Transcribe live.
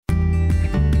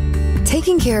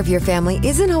Taking care of your family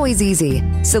isn't always easy,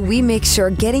 so we make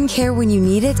sure getting care when you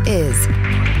need it is.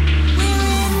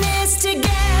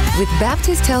 With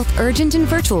Baptist Health Urgent and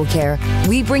Virtual Care,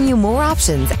 we bring you more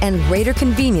options and greater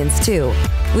convenience, too.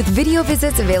 With video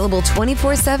visits available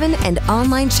 24/7 and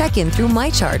online check-in through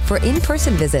MyChart for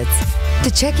in-person visits.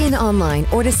 To check in online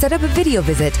or to set up a video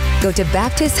visit, go to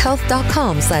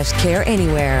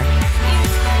baptisthealth.com/careanywhere.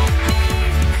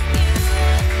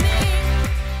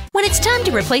 When it's time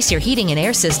to replace your heating and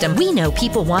air system, we know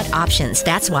people want options.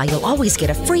 That's why you'll always get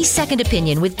a free second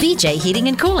opinion with BJ Heating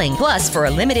and Cooling. Plus, for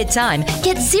a limited time,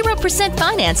 get 0%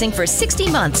 financing for 60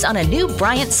 months on a new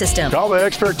Bryant system. Call the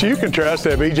experts you can trust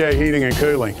at BJ Heating and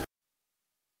Cooling.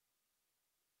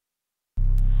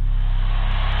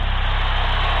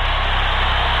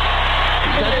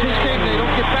 That's his game. They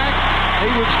don't get back.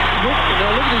 Hayward's looking.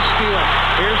 Now look at his steal.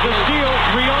 Here's the steal.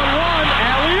 3-on-1.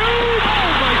 Alley-oop.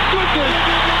 Oh, my goodness.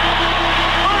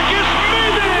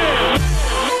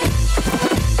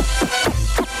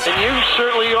 And you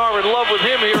certainly are in love with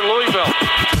him here in Louisville.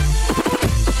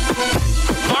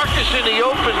 Marcus in the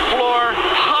open floor,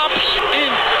 hops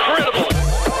incredible.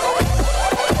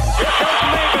 Here comes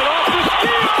Maven off the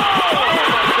steal. Oh, my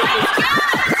goodness.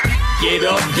 Get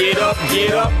up, get up,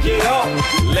 get up, get up.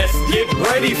 Let's get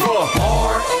ready for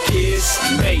Marcus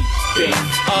Maven.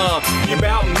 You're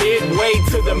about midway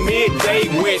to the midday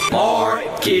with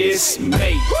Marcus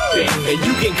Maven. And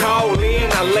you can call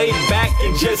in, I lay back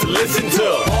and just listen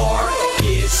to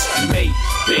Marcus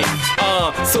Maven.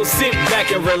 So sit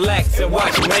back and relax and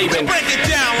watch Maven. Break it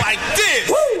down like this.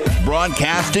 Woo!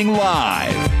 Broadcasting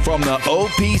live from the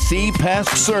OPC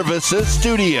Pest Services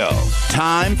studio.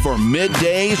 Time for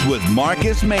Middays with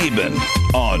Marcus Maven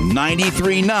on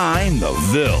 93.9 The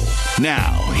Ville.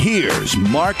 Now, here's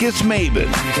Marcus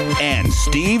Maven and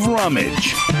Steve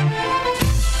Rummage.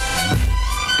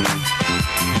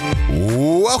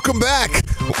 Welcome back.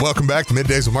 Welcome back to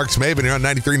Middays with Marcus Maven here on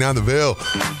 93.9 The Ville.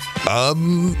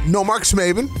 No Marcus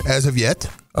Maven as of yet.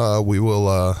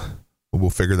 We'll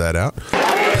figure that out.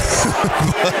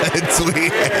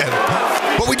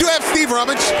 But we do have Steve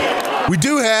Rummage. We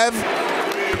do have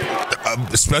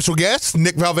a special guest,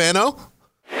 Nick Valvano.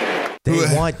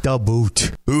 They want the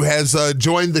boot. Who has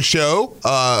joined the show.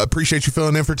 Appreciate you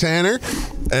filling in for Tanner.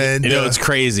 And it's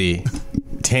crazy.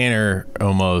 Tanner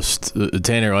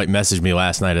messaged me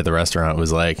last night at the restaurant.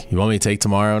 Was like, you want me to take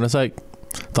tomorrow? And it's like,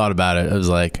 thought about it. I was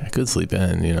like, I could sleep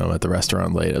in, at the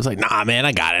restaurant late. I was like, nah, man,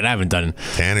 I got it. I haven't done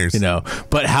Tanner's.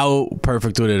 But how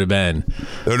perfect would it have been?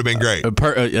 It would have been great.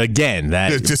 Again,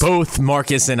 both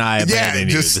Marcus and I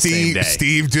abandoned you the same day.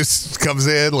 Steve just comes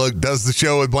in, does the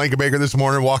show with Blankenbaker this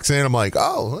morning, walks in. I'm like,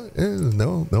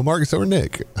 no Marcus over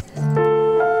Nick.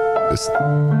 Just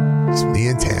me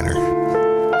and Tanner.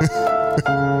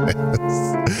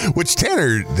 Which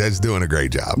Tanner is doing a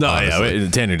great job. No, honestly. Yeah,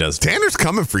 Tanner does. Tanner's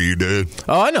coming for you, dude.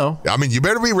 Oh, I know. I mean, you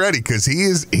better be ready because he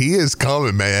is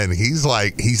coming, man. He's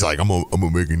like, I'm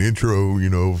gonna make an intro,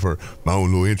 for my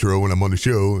own little intro when I'm on the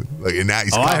show. And now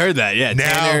he's I heard that. Yeah,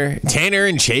 now, Tanner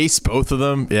and Chase, both of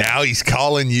them. Yeah. Now he's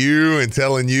calling you and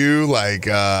telling you hey,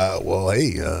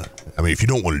 if you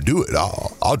don't want to do it,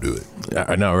 I'll do it.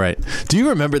 I know, right? Do you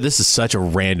remember? This is such a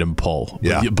random poll,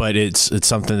 but it's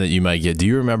something that you might get. Do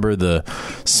you remember the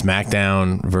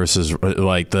SmackDown versus what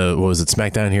was it?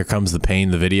 SmackDown Here Comes the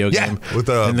Pain, the video game with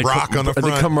Brock on the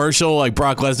front. The commercial,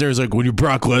 Brock Lesnar is like, when you're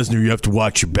Brock Lesnar, you have to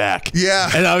watch your back.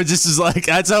 Yeah, and I was just like,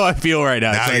 that's how I feel right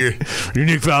now. Now you're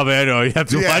Nick Valvano, you have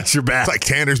to watch your back. It's like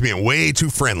Tanner's being way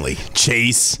too friendly.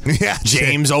 Chase,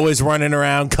 James always running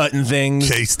around cutting things.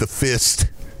 Chase the Fist.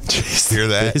 Hear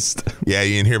that? Fist. Yeah,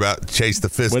 you didn't hear about Chase the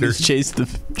Fister. What is Chase the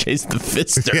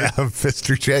Fister? Yeah,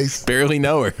 Fister Chase. Barely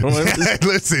know her.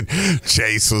 Listen,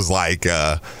 Chase was like,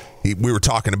 we were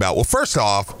talking about, well, first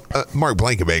off, Mark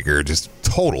Blankenbaker just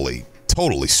totally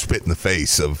spit in the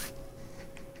face of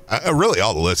really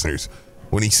all the listeners.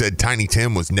 When he said Tiny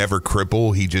Tim was never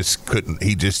crippled, he just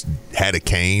had a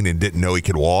cane and didn't know he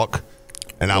could walk.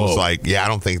 And I was like, I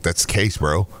don't think that's the case,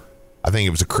 bro. I think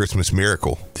it was a Christmas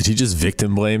miracle. Did he just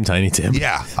victim blame Tiny Tim?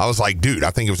 Yeah. I was like, dude,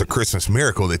 I think it was a Christmas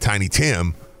miracle that Tiny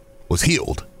Tim was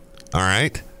healed. All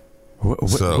right?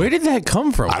 Where did that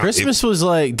come from? Christmas was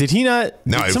like, did he not?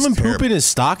 No, did someone poop in his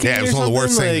stocking? Yeah, it was one of the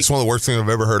worst things. It's one of the worst things I've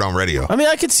ever heard on radio. I mean,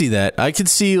 I could see that. I could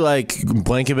see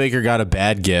Blankenbaker got a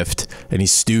bad gift and he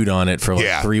stewed on it for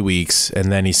 3 weeks,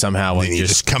 and then he somehow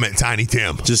just come at Tiny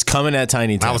Tim. Just coming at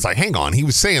Tiny Tim. I was like, hang on. He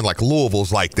was saying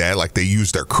Louisville's like that, like they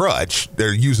use their crutch.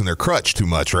 They're using their crutch too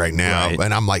much right now,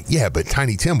 and I'm like, yeah, but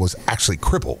Tiny Tim was actually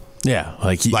crippled. Yeah,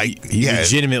 he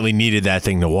legitimately needed that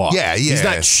thing to walk. Yeah. He's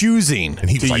not choosing and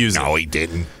he was to like, use no, he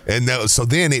didn't. And so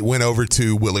then it went over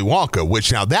to Willy Wonka,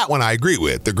 which now that one I agree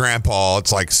with. The grandpa,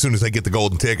 it's like as soon as they get the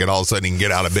golden ticket, all of a sudden he can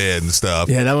get out of bed and stuff.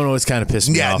 Yeah, that one always kind of pissed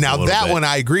me off. Yeah, now that bit. one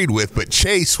I agreed with, but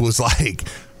Chase was like,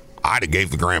 I'd have gave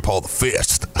the grandpa the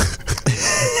fist.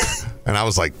 And I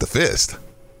was like, the fist?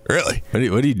 Really?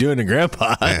 What are you doing to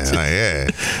Grandpa? Yeah.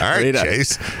 All right,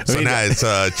 Chase. So now it's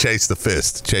Chase the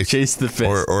Fist. Chase the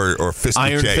Fist. Or Fist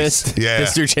Iron Chase. Fist? Yeah.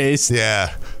 Fister Chase?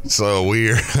 Yeah. So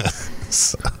we're...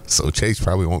 So Chase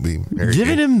probably won't be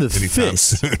giving him the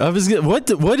fist. I was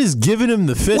what is giving him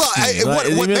the fist?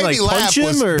 Well, what made me laugh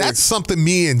was or? That's something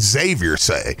me and Xavier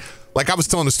say. Like I was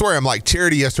telling the story, I'm like,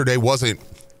 Charity yesterday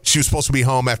she was supposed to be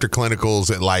home after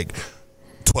clinicals at like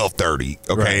 12:30,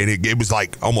 okay, right. And it was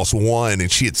like almost 1,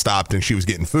 and she had stopped and she was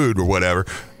getting food or whatever,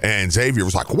 and Xavier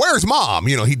was like, "Where's Mom?"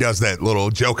 You know, he does that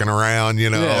little joking around, you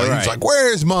know. Yeah, he was like,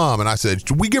 "Where's Mom?" And I said,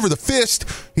 "Should we give her the fist?"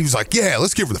 He was like, "Yeah,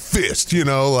 let's give her the fist," you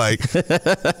know, like.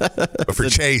 But for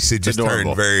Chase, it just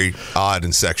turned very odd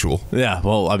and sexual. Yeah,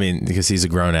 well, I mean, because he's a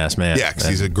grown ass man. Yeah, because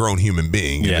he's a grown human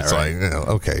being. Yeah, and it's like,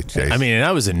 okay, Chase. I mean, and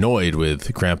I was annoyed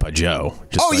with Grandpa Joe.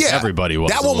 Just everybody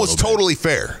was. That one was totally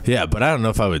fair. Yeah, but I don't know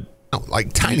if I would.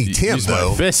 Like Tiny Tim, use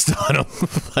though. My fist on him.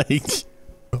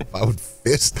 I would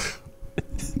fist.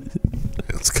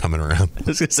 It's coming around. I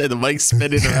was gonna say the mic's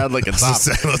spinning around like a top.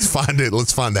 Let's find it.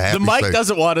 Let's find the happy. The mic thing.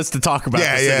 doesn't want us to talk about.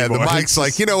 this anymore. The mic's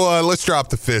like, let's drop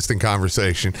the fist in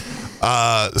conversation.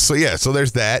 So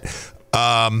there's that.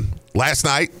 Last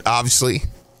night, obviously,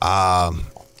 the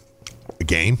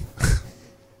game.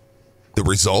 The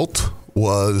result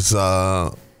was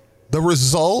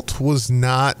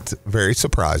not very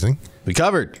surprising. We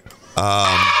covered.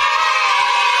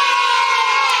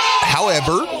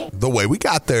 However, the way we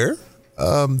got there,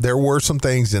 there were some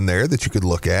things in there that you could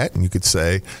look at and you could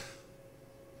say,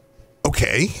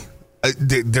 okay,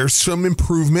 there's some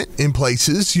improvement in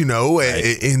places,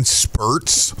 in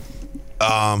spurts.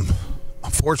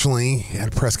 Unfortunately, I had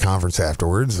a press conference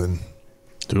afterwards, and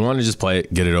do we want to just play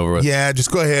it, get it over with? Yeah, just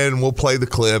go ahead and we'll play the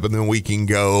clip, and then we can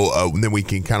go. And then we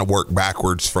can kind of work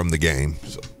backwards from the game.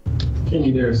 So.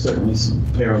 Kenny, there are certainly some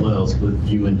parallels with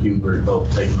you and Hubert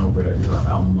both taking over at your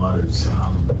alma maters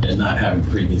and not having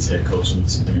previous head coaching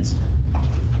experience.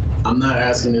 I'm not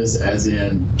asking this as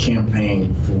in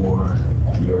campaign for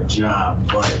your job,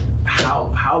 but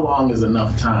how long is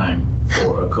enough time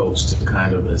for a coach to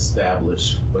kind of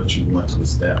establish what you want to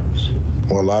establish?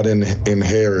 Well, I didn't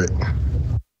inherit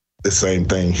the same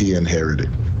thing he inherited.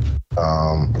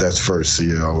 That's first,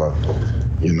 CL.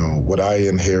 What I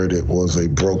inherited was a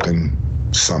broken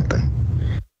something.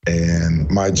 And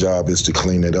my job is to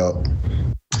clean it up.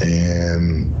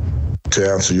 And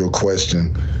to answer your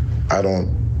question, I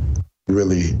don't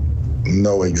really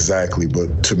know exactly,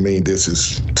 but to me,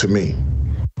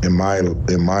 in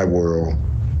my world,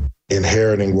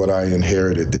 inheriting what I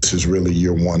inherited, this is really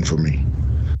year one for me.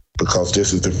 Because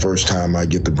this is the first time I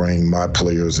get to bring my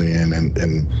players in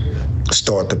and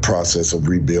start the process of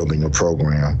rebuilding a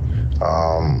program.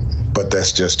 But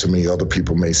that's just to me. Other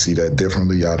people may see that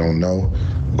differently. I don't know.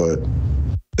 But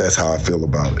that's how I feel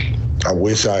about it. I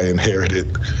wish I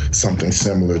inherited something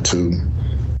similar to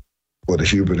what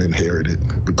Hubert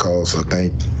inherited, because I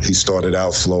think he started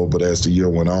out slow, but as the year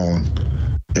went on,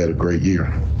 he had a great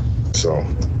year. So.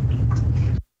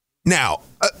 Now,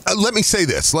 let me say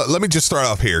this. Let me just start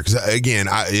off here, because, again,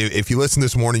 if you listen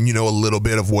this morning, you know a little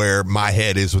bit of where my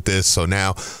head is with this. So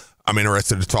now I'm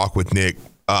interested to talk with Nick.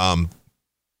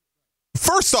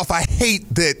 First off, I hate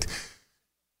that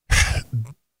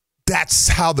that's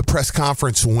how the press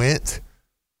conference went,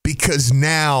 because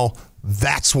now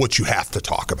that's what you have to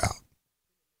talk about.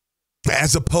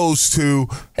 As opposed to,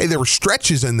 hey, there were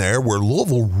stretches in there where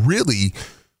Louisville really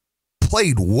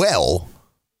played well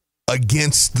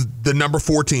against the number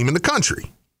 4 team in the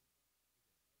country.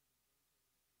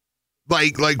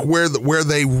 Like where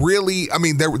they really, I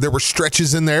mean, there were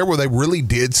stretches in there where they really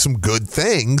did some good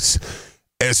things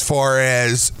as far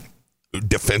as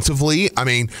defensively. I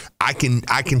mean, I can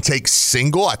take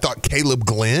single. I thought Caleb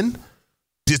Glenn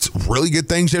did some really good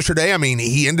things yesterday. I mean,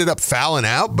 he ended up fouling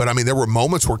out, but I mean, there were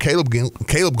moments where Caleb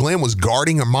Glenn was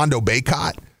guarding Armando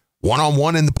Bacot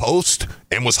one-on-one in the post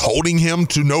and was holding him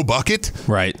to no bucket.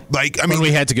 Right. Like, I mean, when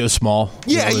we had to go small.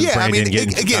 Yeah. I mean,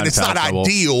 again, it's not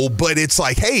ideal, but it's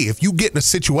like, hey, if you get in a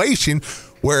situation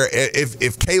where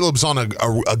if Caleb's on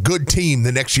a good team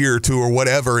the next year or two or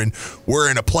whatever, and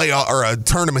we're in a playoff or a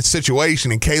tournament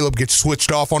situation, and Caleb gets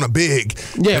switched off on a big,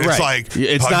 it's like,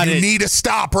 you need to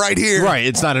stop right here. Right.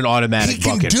 It's not an automatic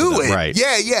bucket. He can do it. Right.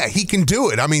 Yeah. He can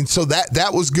do it. I mean, so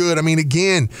that was good. I mean,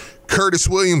 again, Curtis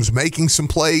Williams making some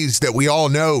plays that we all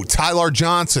know. Tyler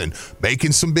Johnson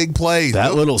making some big plays.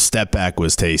 That little step back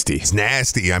was tasty. It's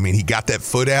nasty. I mean, he got that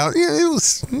foot out. Yeah, it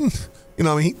was,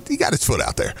 I mean, he got his foot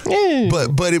out there.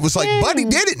 But it was like, but he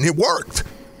did it, and it worked.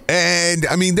 And,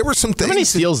 I mean, there were some things. How many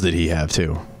steals did he have,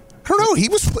 too? I don't know. He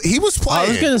was playing. I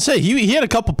was going to say, he had a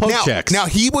couple poke checks. Now,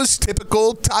 he was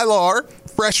typical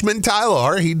freshman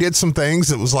Tyler. He did some things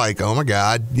that was like, oh, my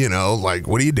God, like,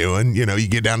 what are you doing? You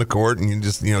get down the court and you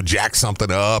just, jack something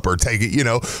up or take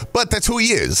it, But that's who he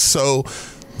is. So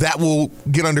that will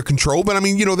get under control. But, I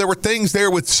mean, there were things there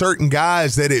with certain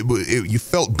guys that you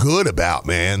felt good about,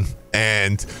 man.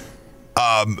 And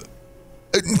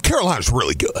Carolina's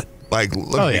really good. Like,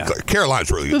 let me be clear.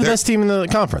 Carolina's really good. They're the best team in the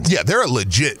conference. Yeah, they're a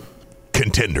legit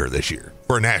contender this year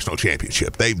for a national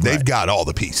championship. They've got all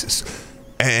the pieces.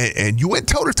 And you went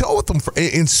toe-to-toe with them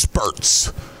in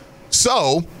spurts.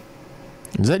 So.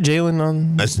 Is that Jalen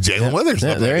on? That's Jalen Withers.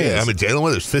 Yeah, there he is. I mean, Jalen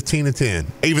Withers, 15-10.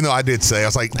 Even though I did say, I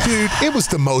was like, dude, it was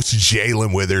the most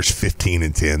Jalen Withers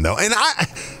 15-10, though. And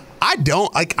I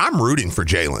don't, like, I'm rooting for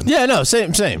Jalen. Yeah, no,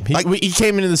 same. He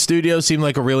came into the studio, seemed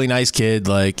like a really nice kid.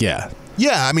 Like, yeah.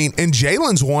 Yeah, I mean, and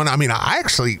Jalen's one, I mean, I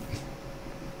actually,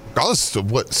 regardless of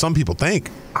what some people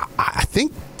think, I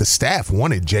think the staff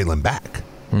wanted Jalen back.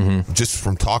 Mm-hmm. Just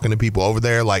from talking to people over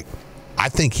there, like, I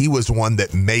think he was one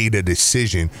that made a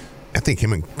decision. I think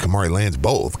him and Kamari Lands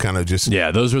both kind of just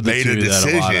those were the made two a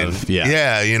decision. That a lot of,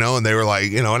 and they were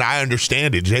like, and I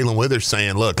understand it. Jalen Withers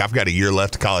saying, look, I've got a year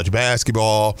left of college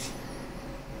basketball.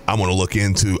 I'm going to look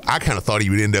into, I kind of thought he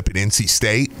would end up at NC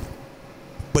State,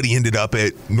 but he ended up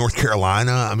at North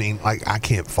Carolina. I mean, like, I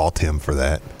can't fault him for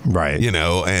that. Right.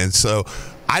 And so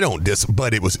I don't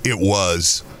but it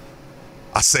was,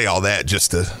 I say all that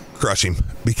just to crush him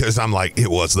because I'm like, it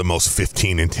was the most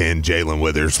 15-10 Jalen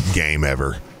Withers game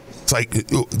ever. It's like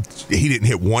he didn't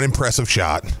hit one impressive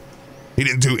shot. He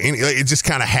didn't do any. It just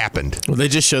kind of happened. Well, they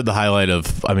just showed the highlight of,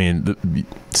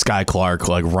 Sky Clark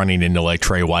like running into like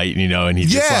Trey White, and he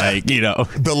just like,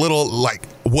 the little like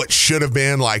what should have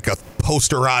been like a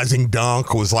posterizing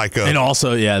dunk was like a, and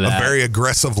also a very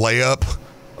aggressive layup.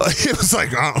 It was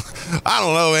like, I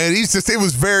don't know, man. It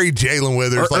was very Jalen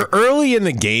Withers. Early in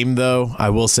the game, though, I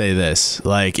will say this.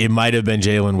 Like, it might have been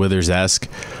Jalen Withers-esque,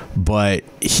 but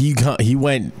he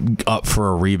went up for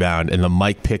a rebound, and the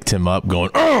mic picked him up going,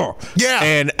 oh! Yeah.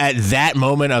 And at that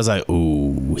moment, I was like,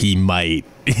 ooh, he might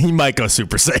go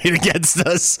Super Saiyan against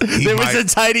us. There was a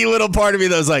tiny little part of me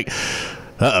that was like,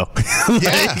 uh-oh.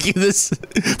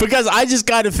 Because I just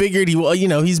kind of figured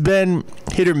he's been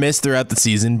hit or miss throughout the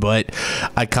season, but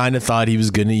I kind of thought he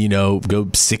was going to, go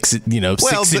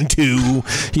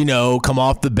 6-2, come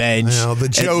off the bench. Well, the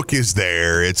joke is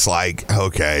there. It's like,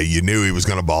 okay, you knew he was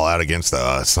going to ball out against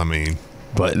us. I mean.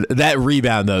 But that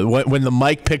rebound, though, when the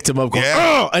mic picked him up, going,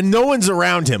 oh, and no one's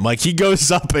around him. Like, he goes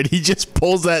up and he just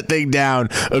pulls that thing down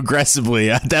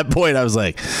aggressively. At that point, I was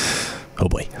like, oh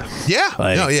boy. Yeah.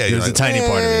 There's a tiny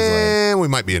part of me. We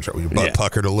might be in trouble. Your butt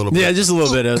puckered a little bit. Yeah, just a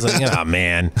little bit. I was like, oh,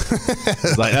 man.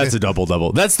 Like, that's a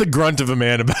double-double. That's the grunt of a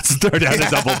man about to throw down a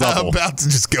double-double. About to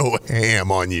just go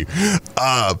ham on you.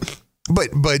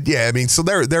 But yeah, I mean, so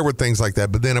there were things like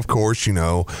that. But then, of course,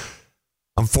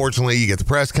 unfortunately, you get the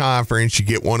press conference. You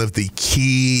get one of the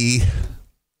key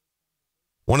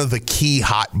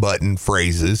hot button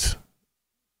phrases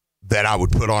that I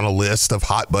would put on a list of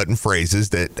hot button phrases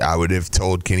that I would have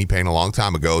told Kenny Payne a long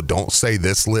time ago. Don't say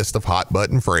this list of hot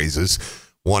button phrases.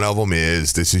 One of them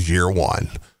is, this is year one.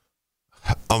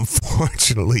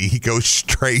 Unfortunately, he goes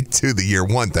straight to the year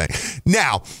one thing.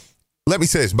 Now, let me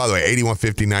say this. By the way,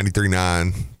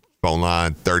 8150-939, phone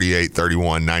line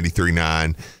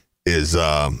 3831-939 is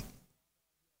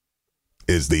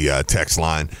the text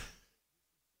line.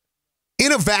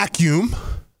 In a vacuum,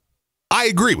 I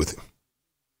agree with him.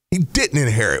 He didn't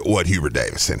inherit what Hubert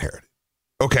Davis inherited.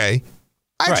 Okay?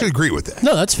 I actually agree with that.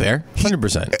 No, that's fair.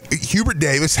 100%. Hubert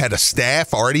Davis had a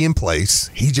staff already in place.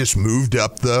 He just moved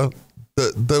up the I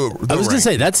was going to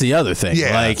say, that's the other thing.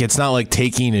 Yeah. Like, it's not like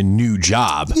taking a new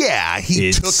job. Yeah,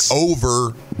 he took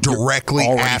over directly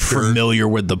after. Familiar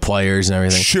with the players and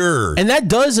everything. Sure. And that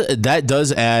does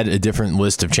add a different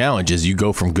list of challenges. You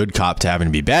go from good cop to having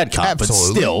to be bad cop.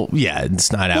 Absolutely. But still,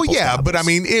 it's not apples to apples. But I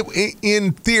mean,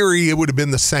 in theory, it would have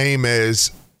been the same as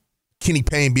Kenny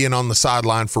Payne being on the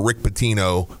sideline for Rick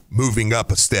Pitino, moving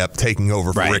up a step, taking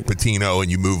over for Rick Pitino, and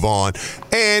you move on.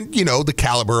 And, the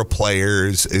caliber of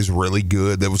players is really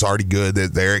good. That was already good.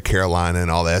 That they're at Carolina and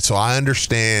all that. So I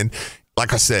understand,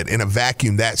 like I said, in a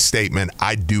vacuum, that statement,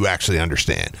 I do actually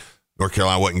understand. North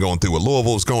Carolina wasn't going through what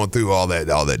Louisville was going through, all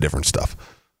that different stuff.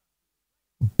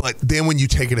 But then when you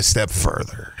take it a step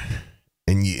further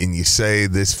and you say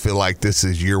feel like this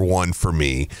is year one for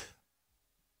me,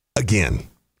 again,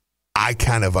 I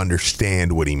kind of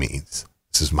understand what he means.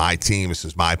 This is my team. This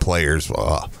is my players.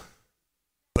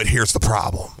 But here's the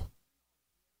problem.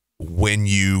 When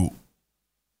you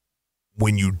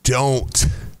don't,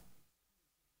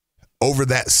 over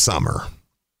that summer,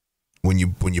 when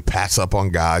you pass up on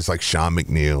guys like Sean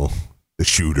McNeil, the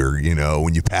shooter,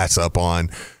 when you pass up on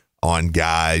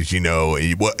guys, and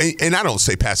I don't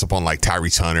say pass up on like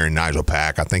Tyrese Hunter and Nigel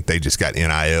Pack. I think they just got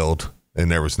NIL'd, and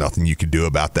there was nothing you could do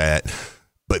about that.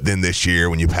 But then this year,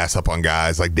 when you pass up on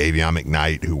guys like Davion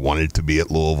McKnight, who wanted to be at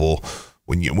Louisville,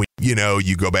 when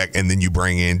you go back and then you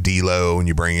bring in D'Lo and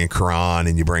you bring in Karan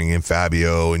and you bring in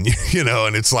Fabio and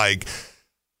and it's like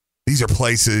these are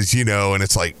places, and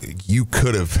it's like you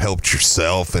could have helped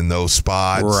yourself in those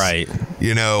spots, right?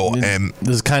 And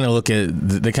this kind of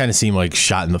they kind of seem like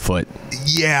shot in the foot,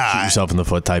 shoot yourself in the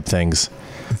foot type things,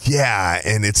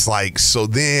 and it's like so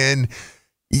then.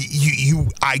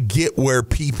 I get where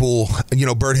people,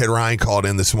 Birdhead Ryan called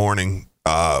in this morning,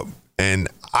 and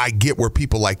I get where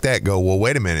people like that go, well,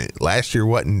 wait a minute, last year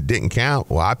didn't count.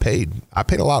 Well, I paid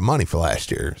a lot of money for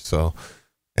last year, so,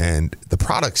 and the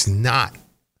product's not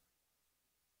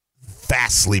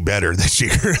vastly better this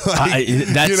year.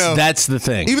 That's the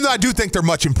thing. Even though I do think they're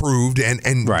much improved,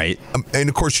 and right, and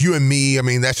of course you and me, I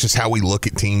mean that's just how we look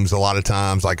at teams a lot of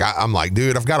times. Like I'm like,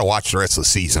 dude, I've got to watch the rest of the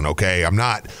season. Okay, I'm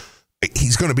not.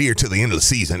 He's going to be here till the end of the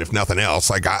season, if nothing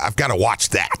else. Like, I've got to watch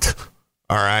that.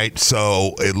 All right.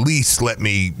 So at least let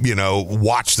me,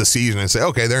 watch the season and say,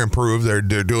 okay, they're improved. They're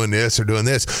doing this. They're doing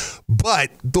this. But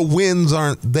the wins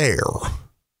aren't there.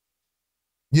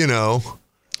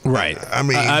 Right. I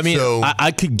mean, so, I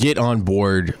could get on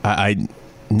board. I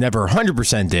never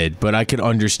 100% did, but I could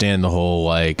understand the whole,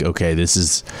 like, okay, this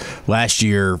is last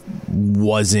year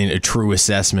wasn't a true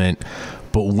assessment.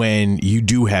 But when you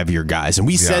do have your guys, and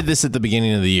we said this at the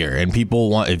beginning of the year, and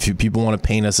if people want to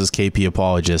paint us as KP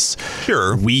apologists,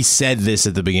 sure, we said this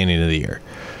at the beginning of the year,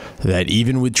 that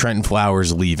even with Trenton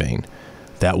Flowers leaving,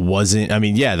 that wasn't. I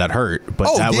mean, that hurt,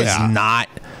 but that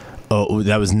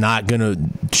was not going to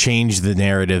change the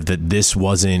narrative that this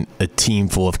wasn't a team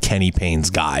full of Kenny Payne's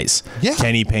guys. Yeah.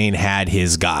 Kenny Payne had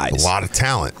his guys. A lot of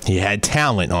talent. He had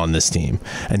talent on this team,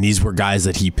 and these were guys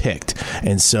that he picked,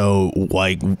 and so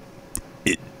like.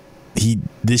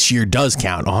 This year does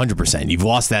count 100%. You've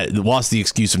lost the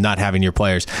excuse of not having your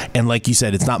players, and like you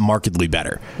said, it's not markedly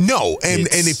better. No, and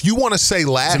if you want to say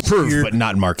last year, but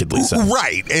not markedly so,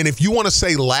 right? And if you want to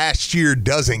say last year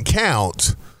doesn't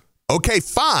count, okay,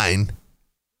 fine.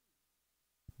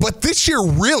 But this year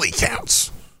really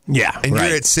counts. Yeah, and you're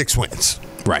at 6 wins,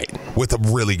 right, with a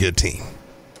really good team,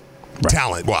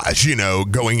 talent wise.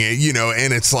 Going in,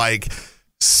 and it's like.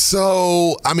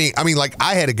 So, I mean, like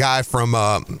I had a guy from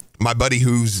my buddy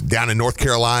who's down in North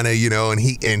Carolina, and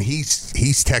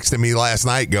he's texting me last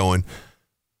night going,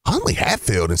 Huntley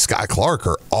Hatfield and Sky Clark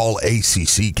are all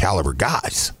ACC caliber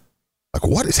guys. Like,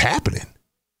 what is happening?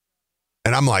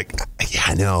 And I'm like, yeah,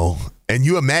 I know. And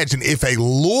you imagine if a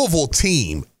Louisville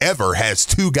team ever has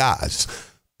two guys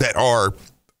that are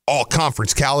all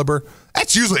conference caliber,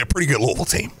 that's usually a pretty good Louisville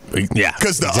team. Yeah,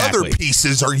 because the other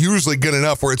pieces are usually good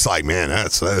enough where it's like, man,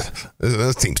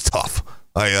 this team's tough.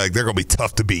 Like they're going to be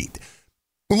tough to beat.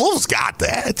 Louisville's got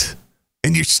that,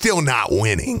 and you're still not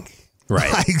winning.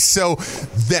 Right. Like, so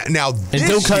that now this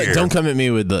and don't come at me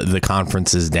with the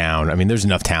conference is down. I mean, there's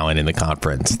enough talent in the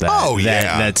conference.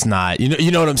 That's not. You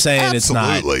know what I'm saying?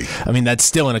 Absolutely. It's not. I mean, that's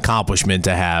still an accomplishment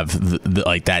to have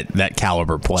like that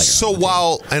caliber player. So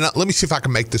let me see if I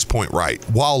can make this point right.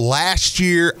 While last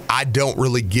year I don't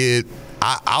really get.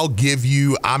 I'll give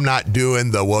you. I'm not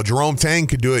doing Jerome Tang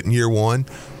could do it in year one.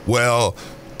 Well,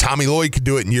 Tommy Lloyd could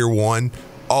do it in year one.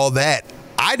 All that.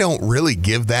 I don't really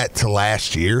give that to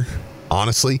last year.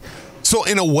 Honestly. So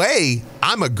in a way,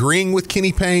 I'm agreeing with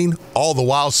Kenny Payne, all the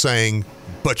while saying,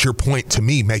 but your point to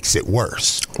me makes it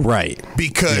worse. Right.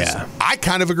 Because I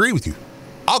kind of agree with you.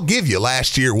 I'll give you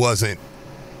last year wasn't.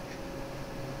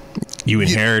 You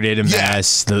inherited a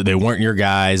mess. They weren't your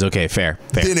guys. Okay, fair.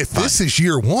 Then if this is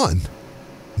year one,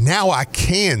 now I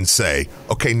can say,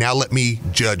 okay, now let me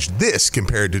judge this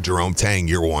compared to Jerome Tang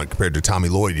year one, compared to Tommy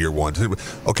Lloyd year one.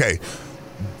 Okay.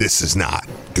 This is not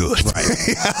good.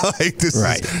 Right.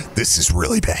 This is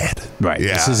really bad. Right.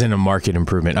 Yeah. This isn't a market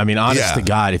improvement. I mean, honest to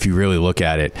God, if you really look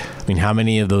at it, I mean, how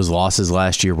many of those losses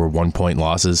last year were 1-point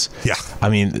losses? Yeah. I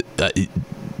mean,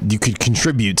 you could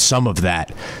contribute some of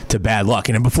that to bad luck.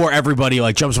 And before everybody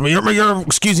jumps on me, you're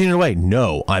excusing it away.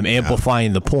 No, I'm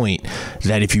amplifying the point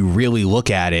that if you really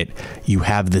look at it, you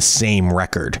have the same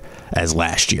record as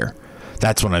last year.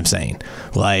 That's what I'm saying.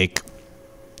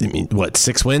 I mean, what,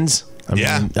 6 wins? I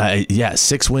mean,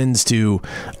 6 wins to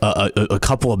a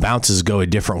couple of bounces go a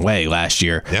different way last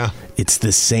year. Yeah. It's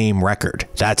the same record.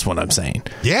 That's what I'm saying.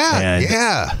 Yeah,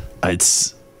 and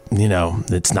it's,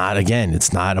 it's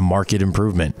not a market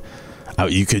improvement.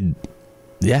 You could...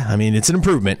 Yeah, I mean, it's an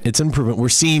improvement. We're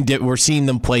seeing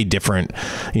them play different,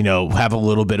 have a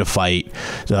little bit of fight.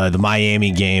 The Miami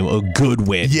game, a good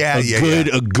win.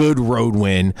 A good road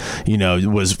win,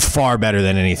 was far better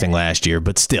than anything last year.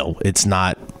 But still, it's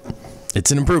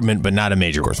an improvement, but not a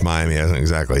major. Of course, Miami hasn't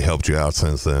exactly helped you out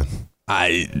since then.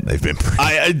 They've been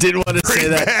I didn't want to say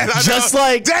that. Bad. Just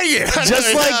like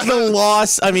the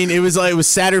loss. I mean, it was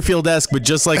Satterfield-esque, but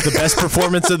just like the best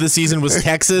performance of the season was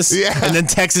Texas. Yeah. And then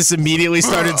Texas immediately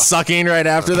started sucking right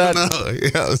after that.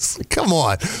 Yes. Come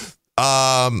on.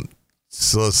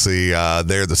 So let's see.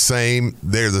 They're the same.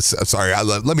 Sorry.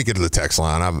 Let me get to the text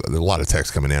line. I've a lot of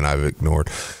text coming in I've ignored.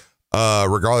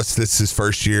 Regardless, this is his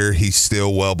first year. He's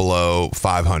still well below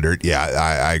 500. Yeah,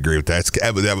 I agree with that.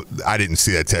 I didn't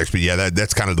see that text, but yeah,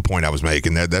 that's kind of the point I was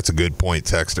making. That's a good point,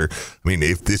 Texter. I mean,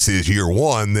 if this is year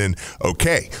one, then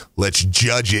okay, let's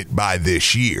judge it by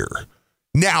this year.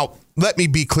 Now, let me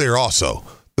be clear also.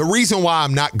 The reason why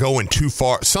I'm not going too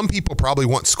far, some people probably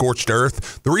want scorched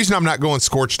earth. The reason I'm not going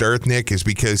scorched earth, Nick, is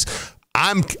because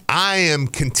I am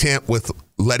content with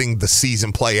letting the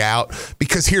season play out,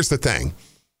 because here's the thing.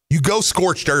 You go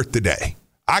scorched earth today.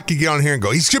 I could get on here and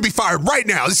go, he should be fired right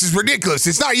now. This is ridiculous.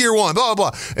 It's not year one, blah,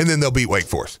 blah, blah. And then they'll beat Wake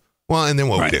Forest. Well, and then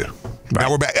what we do? Right.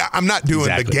 Now we're back. I'm not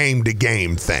doing the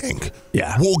game-to-game thing.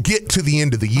 Yeah. We'll get to the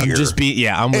end of the year. I'm with you.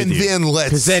 And then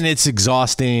because then it's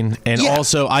exhausting. And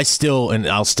also, I'll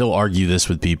still argue this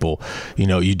with people.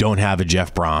 You don't have a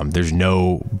Jeff Brom. There's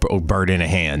no bird in a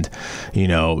hand.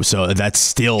 So that's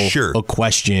still a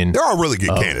question. There are really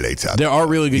good candidates out there. There are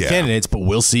really good candidates, but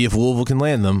we'll see if Louisville can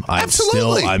land them.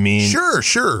 Absolutely.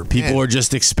 Sure. People are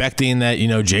just expecting that,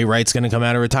 Jay Wright's going to come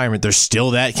out of retirement. There's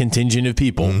still that contingent of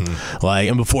people. Mm-hmm.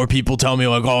 And before people tell me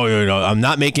I'm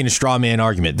not making a straw man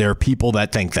argument. There are people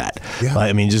that think that.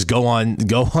 Yeah. Just go on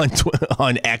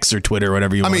X or Twitter or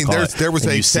whatever you want to call it. There was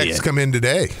a text come in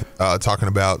today talking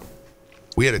about.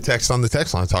 We had a text on the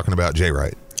text line talking about Jay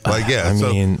Wright.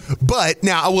 But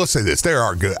now I will say this: there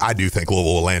are good. I do think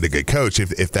Louisville will land a good coach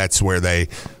if that's where they.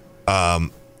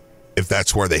 If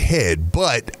that's where they head,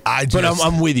 but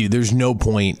I'm with you. There's no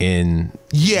point in.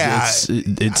 Yeah,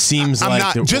 it seems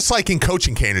like just like in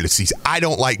coaching candidacies. I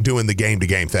don't like doing the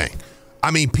game-to-game thing.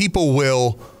 I mean, people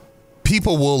will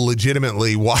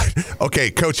legitimately watch.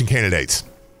 Okay, coaching candidates.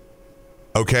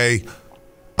 Okay,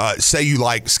 say you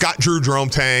like Scott Drew, Jerome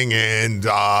Tang, and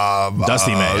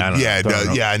Dusty May.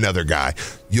 Another guy.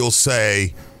 You'll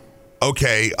say,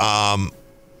 okay,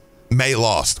 May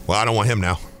lost. Well, I don't want him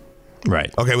now.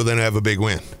 Right. Okay, well, then I have a big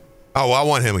win. Oh, well, I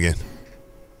want him again.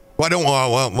 Well, I don't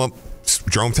want, well,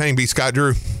 Jerome Tang beat Scott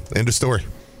Drew. End of story.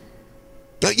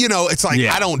 It's like,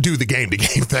 I don't do the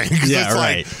game-to-game thing. Yeah, it's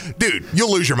right. Like, dude,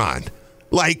 you'll lose your mind.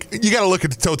 Like, you got to look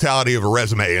at the totality of a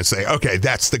resume and say, okay,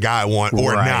 that's the guy I want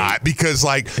or not. Because,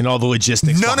 and all the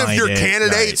logistics none of your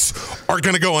candidates are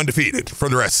going to go undefeated for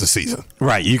the rest of the season.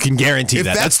 Right. You can guarantee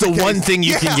that. That's the one thing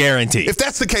you can guarantee. If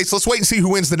that's the case, let's wait and see who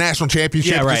wins the national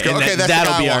championship. Yeah, right. Okay,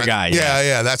 that'll be our guy.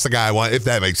 Yeah, that's the guy I want, if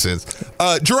that makes sense.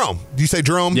 Jerome, do you say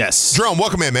Jerome? Yes. Jerome,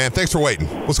 welcome in, man. Thanks for waiting.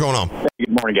 What's going on?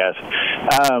 Good morning, guys.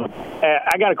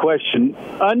 I got a question.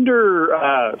 Under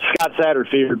Scott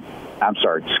Satterfield,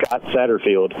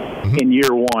 in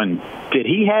year one, did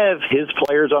he have his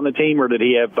players on the team, or did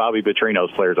he have Bobby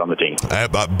Petrino's players on the team?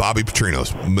 Bobby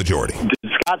Petrino's majority.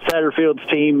 Did Scott Satterfield's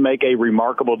team make a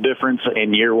remarkable difference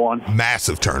in year one?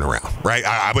 Massive turnaround, right?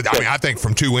 I think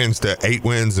from 2 wins to 8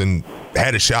 wins, and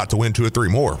had a shot to win 2 or 3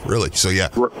 more, really. So, yeah.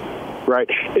 Right.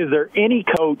 Is there any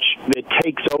coach that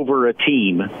takes over a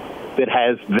team that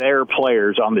has their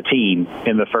players on the team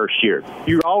in the first year?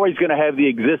 You're always going to have the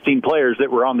existing players that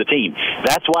were on the team.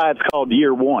 That's why it's called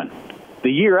year one.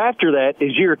 The year after that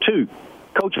is year 2.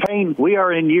 Coach Payne, we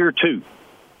are in year 2.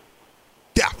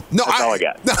 Yeah. No, that's all I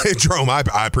got. No, Jerome,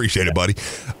 I appreciate it, buddy.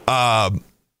 I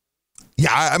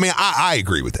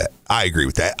agree with that.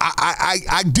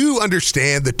 I do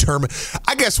understand the term.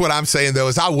 I guess what I'm saying, though,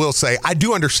 is I will say I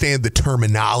do understand the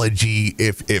terminology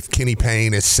if Kenny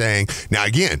Payne is saying. Now,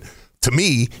 again, to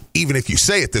me, even if you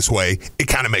say it this way, it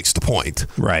kind of makes the point.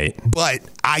 Right. But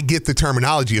I get the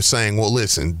terminology of saying, well,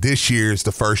 listen, this year is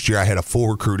the first year I had a full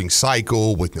recruiting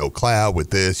cycle with no cloud,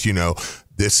 with this,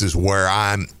 this is where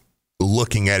I'm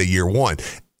looking at a year one.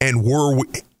 And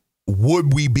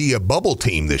would we be a bubble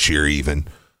team this year even?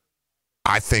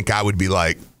 I think I would be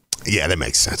like, yeah, that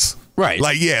makes sense. Right.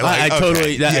 Like, yeah. Like, I okay,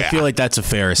 totally. yeah. I feel like that's a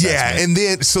fair assessment. Yeah, and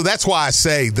then so that's why I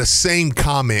say the same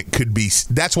comment could be.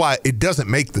 That's why it doesn't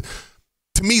make the.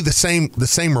 To me, the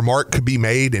same remark could be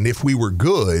made, and if we were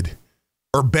good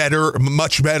or better,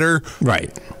 much better,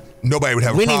 right. Nobody would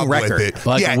have winning a problem record, with it.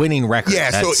 like a winning record. Yeah,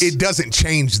 That's... so it doesn't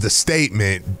change the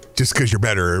statement just because you're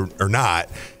better or not.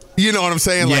 You know what I'm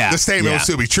saying? Like the statement will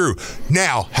still be true.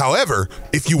 Now, however,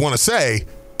 if you want to say,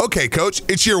 okay, coach,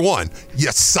 it's year one.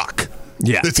 You suck.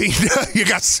 Yeah. The team, you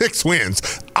got 6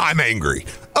 wins. I'm angry.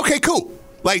 Okay, cool.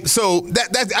 Like, so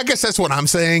that I guess that's what I'm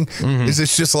saying. Is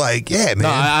it's just like, yeah, man. No,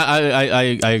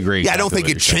 I agree. Yeah, I don't think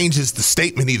it changes the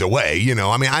statement either way. You know,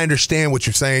 I mean, I understand what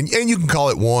you're saying, and you can call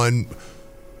it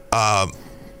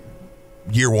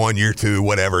year one, year two,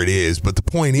 whatever it is. But the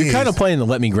point is, you're kind of playing the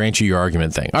 "let me grant you your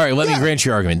argument" thing. All right, let me grant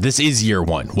you your argument. This is year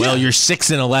one. Well, you're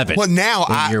 6-11. Well,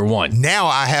 now year one. Now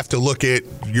I have to look at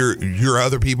your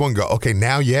other people and go, okay,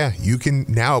 now you can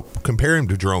now compare him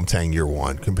to Jerome Tang year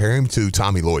one, compare him to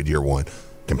Tommy Lloyd year one,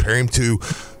 compare him to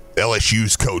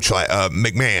LSU's coach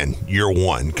McMahon year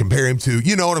one, compare him to,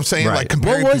 you know what I'm saying? Right. Like,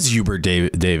 compare what was Hubert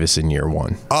Davis in year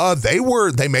one?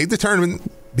 They made the tournament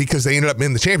because they ended up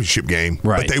in the championship game,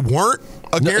 right? But they weren't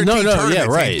a guaranteed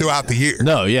tournament team throughout the year.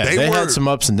 No, yeah, they had some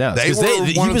ups and downs because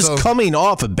he was coming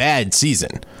off a bad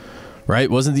season, right?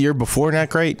 Wasn't the year before not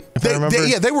great? If I remember,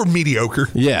 they were mediocre.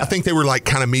 Yeah, I think they were like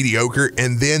kind of mediocre,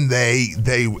 and then they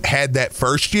had that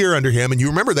first year under him, and you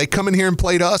remember they come in here and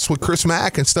played us with Chris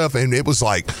Mack and stuff, and it was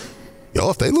like,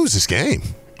 if they lose this game,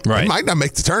 they might not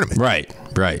make the tournament. Right.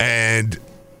 And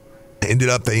they ended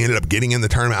up getting in the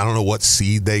tournament. I don't know what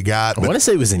seed they got. I want to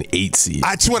say it was an 8 seed.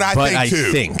 That's what I think too.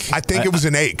 I think it was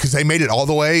an 8 because they made it all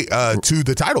the way to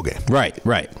the title game. Right.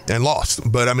 And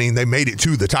lost. But, I mean, they made it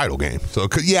to the title game. So,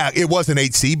 yeah, it was an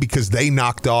 8 seed because they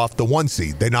knocked off the 1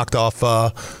 seed. They knocked off,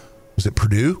 was it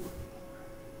Purdue?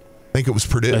 I think it was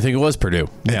Purdue. I think it was Purdue.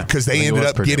 Yeah. Because they ended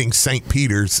up getting St.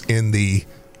 Peter's in the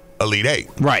Elite 8.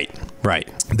 Right.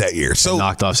 That year. So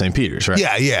knocked off St. Peter's, right?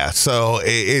 Yeah. So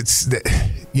it's,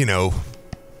 it's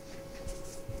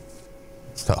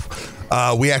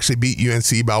tough. We actually beat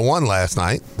UNC by 1 last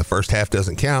night. The first half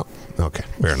doesn't count. Okay,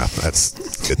 fair enough. That's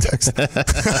good text. That's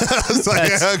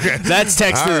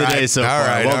text of the day so far.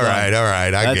 All right.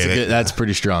 I get it. That's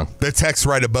pretty strong. The text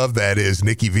right above that is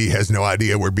Nikki V has no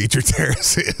idea where Beecher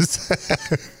Terrace is.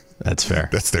 That's fair.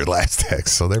 That's their last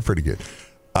text, so they're pretty good.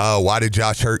 Why did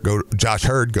Josh Hurd go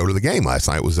to the game last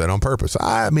night? Was that on purpose?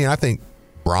 I mean, I think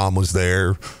Brom was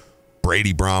there.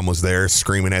 Brady Brom was there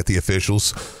screaming at the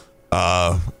officials.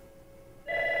 I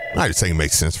just think it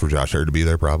makes sense for Josh Hurd to be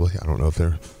there, probably. I don't know if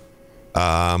they're...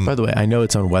 By the way, I know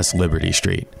it's on West Liberty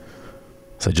Street,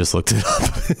 so I just looked it up.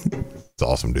 It's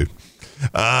awesome, dude.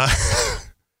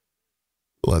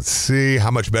 Let's see.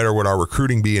 How much better would our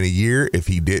recruiting be in a year if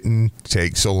he didn't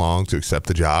take so long to accept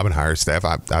the job and hire staff?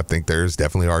 I think there's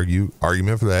definitely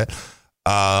argument for that.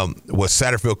 Was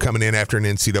Satterfield coming in after an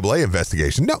NCAA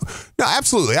investigation? No,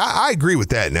 absolutely. I agree with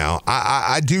that now.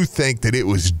 I do think that it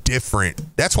was different.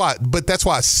 That's why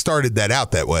I started that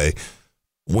out that way.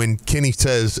 When Kenny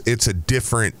says it's a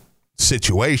different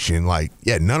situation, like,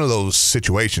 yeah, none of those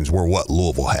situations were what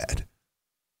Louisville had.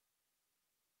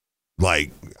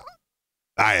 Like,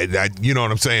 I you know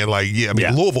what I'm saying? Like, yeah, I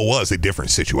mean, Louisville was a different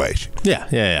situation.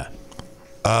 Yeah.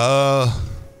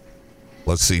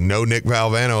 Let's see. No Nick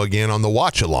Valvano again on the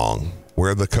watch along,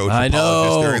 where the coach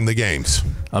apologized during the games.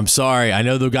 I'm sorry. I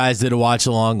know the guys did a watch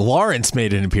along. Lawrence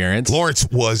made an appearance. Lawrence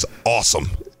was awesome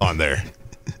on there,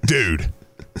 dude.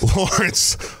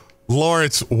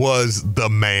 Lawrence was the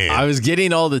man. I was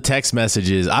getting all the text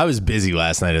messages. I was busy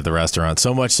last night at the restaurant,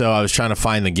 so much so I was trying to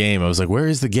find the game. I was like, where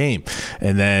is the game?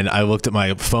 And then I looked at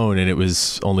my phone, and it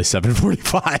was only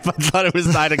 7:45. I thought it was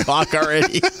 9 o'clock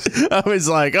already. I was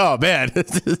like, oh, man.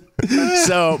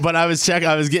 But I was checking.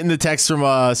 I was getting the text from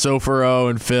Sofaro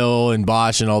and Phil and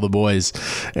Bosch and all the boys,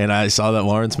 and I saw that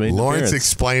Lawrence made an appearance.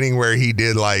 Explaining where he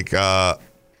did, like,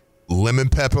 lemon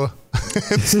pepper.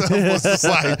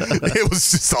 It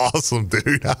was just awesome,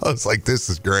 dude. I was like, this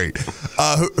is great.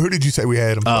 Who did you say we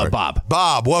had? Bob,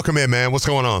 welcome in, man. What's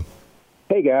going on?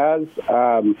 Hey, guys.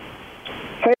 I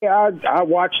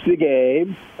watched the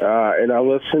game, and I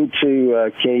listened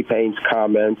to Kenny Payne's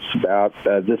comments about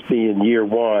this being year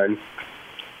one.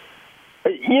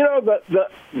 You know,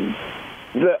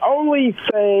 the only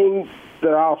thing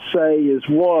that I'll say is,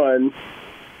 one,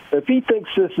 if he thinks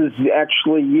this is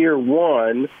actually year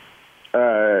one,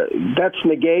 that's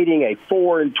negating a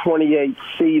 4-28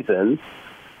 season.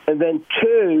 And then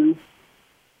 2,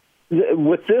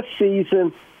 with this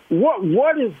season,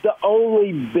 what is the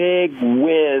only big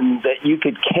win that you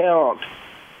could count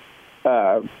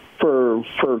for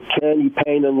Kenny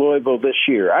Payne in Louisville this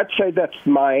year. I'd say that's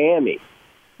Miami.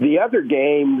 The other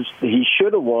games he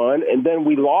should have won, and then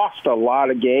we lost a lot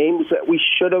of games that we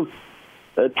should have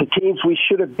to teams we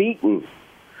should have beaten.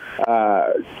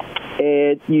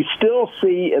 And you still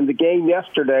see in the game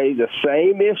yesterday the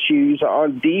same issues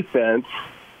on defense,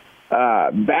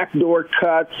 backdoor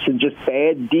cuts and just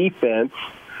bad defense.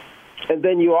 And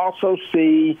then you also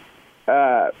see,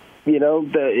 and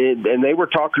they were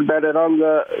talking about it on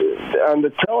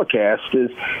the telecast, is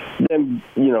them,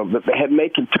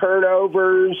 making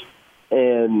turnovers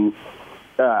and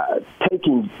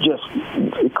taking just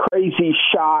crazy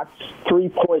shots,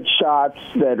 3-point shots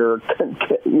that are,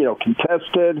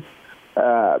 contested,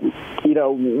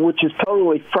 which is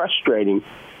totally frustrating.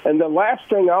 And the last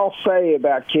thing I'll say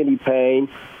about Kenny Payne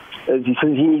is he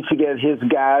says he needs to get his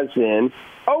guys in.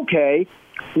 Okay,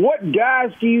 what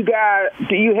guys do you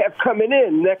have coming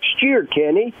in next year,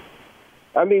 Kenny?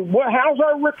 I mean, how's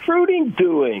our recruiting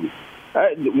doing?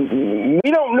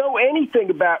 We don't know anything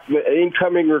about the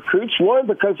incoming recruits. One,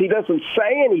 because he doesn't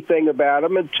say anything about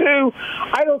them, and two,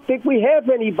 I don't think we have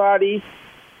anybody,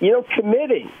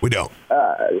 committing. We don't,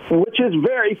 which is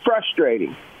very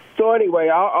frustrating. So anyway,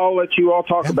 I'll let you all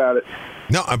talk about it.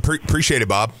 No, I appreciate it,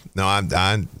 Bob. No,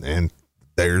 and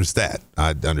there's that.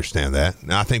 I understand that.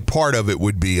 Now, I think part of it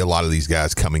would be a lot of these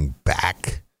guys coming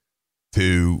back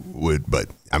but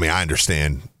I mean, I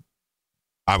understand.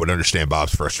 I would understand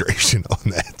Bob's frustration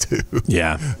on that too.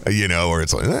 Yeah, where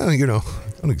it's like, I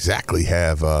don't exactly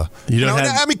have. I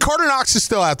mean, Carter Knox is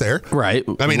still out there, right?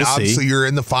 I mean, obviously, you're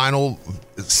in the final.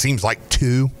 It seems like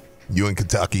 2. You in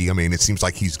Kentucky. I mean, it seems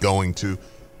like he's going to.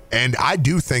 And I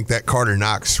do think that Carter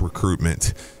Knox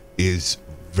recruitment is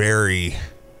very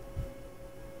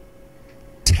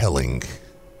telling.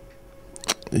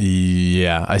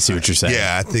 Yeah, I see what you're saying.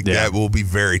 Yeah, I think that will be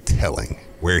very telling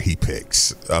where he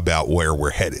picks about where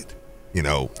we're headed,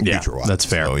 future-wise. That's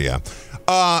fair. So, yeah.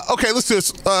 Okay, let's do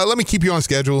this. Let me keep you on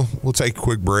schedule. We'll take a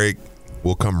quick break.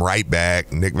 We'll come right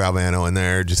back. Nick Valvano in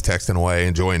there just texting away,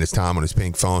 enjoying his time on his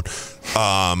pink phone.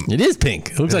 It is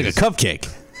pink. It looks like a cupcake.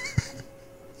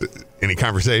 Any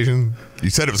conversation? You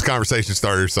said it was a conversation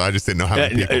starter, so I just didn't know how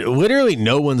many people. Literally,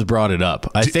 no one's brought it up.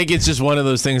 I think it's just one of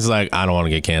those things like, I don't want to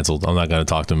get canceled. I'm not going to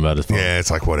talk to him about his phone. Yeah, it's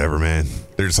like, whatever, man.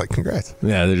 They're just like, congrats.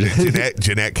 Yeah.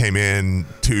 Jeanette came in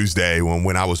Tuesday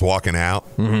when I was walking out.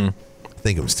 Mm-hmm. I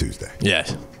think it was Tuesday.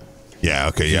 Yeah. Yeah,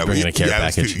 okay. She's bringing a care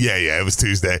package. It was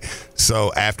Tuesday.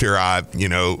 So after I,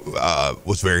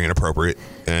 was very inappropriate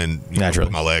and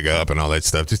put my leg up and all that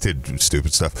stuff, just did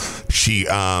stupid stuff.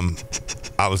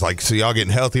 I was like, so y'all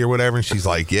getting healthy or whatever? And she's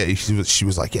like, yeah. She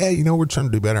was like, yeah, we're trying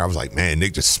to do better. I was like, man,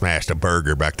 Nick just smashed a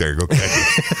burger back there. Go catch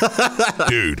it.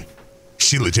 Dude,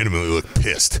 she legitimately looked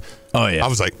pissed. Oh, yeah. I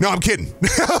was like, no, I'm kidding.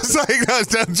 I was like, no,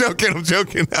 I'm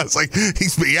joking. I was like,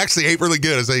 he actually ate really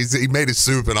good. I was like, he made his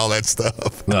soup and all that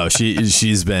stuff. No,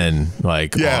 she's been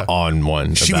like on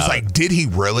one. She was like, did he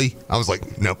really? I was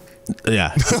like, nope. Yeah.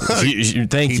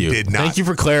 Thank you. Did not. Thank you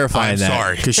for clarifying that.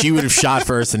 Sorry. Because she would have shot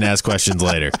first and asked questions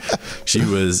later. She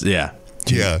was, yeah.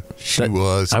 She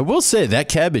was. I will say that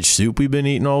cabbage soup we've been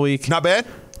eating all week. Not bad.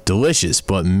 Delicious,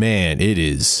 but man, it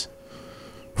is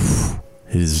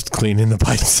cleaning the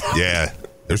pipes. Yeah.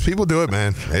 There's people do it,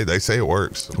 man. Hey, they say it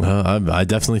works. I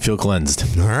definitely feel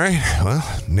cleansed. All right.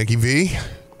 Well, Nicky V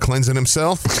cleansing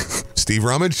himself. Steve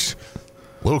Rummage,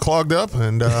 a little clogged up,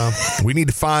 and we need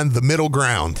to find the middle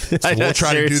ground. So we'll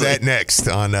try to do that next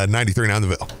on 93.9 The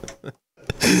Ville.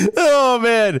 Oh,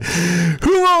 man.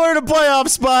 Who will earn a playoff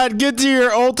spot? Get to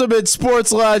your ultimate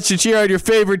sports lodge to cheer on your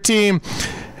favorite team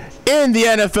in the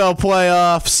NFL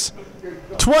playoffs.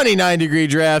 29-degree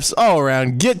drafts all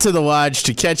around. Get to the lodge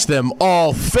to catch them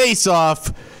all face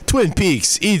off. Twin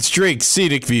Peaks, eats, drinks,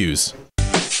 scenic views.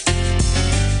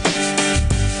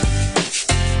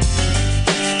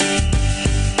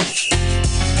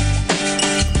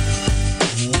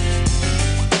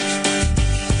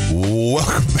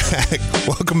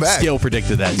 Welcome back. Skill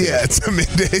predicted that. Yeah, it's a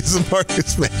Middays and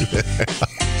Marcus Maven.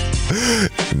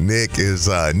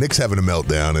 Nick's having a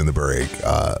meltdown in the break.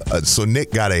 So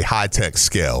Nick got a high-tech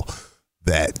scale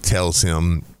that tells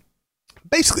him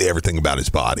basically everything about his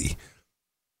body.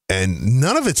 And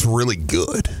none of it's really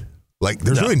good. Like,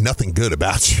 there's really nothing good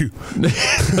about you.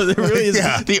 There really is.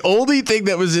 Yeah. The only thing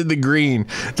that was in the green,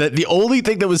 the only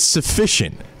thing that was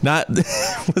sufficient,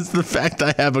 was the fact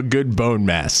I have a good bone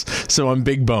mass. So I'm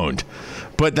big boned.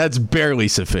 But that's barely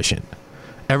sufficient.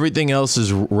 Everything else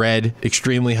is red,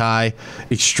 extremely high,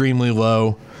 extremely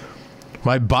low.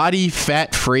 My body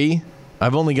fat-free,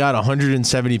 I've only got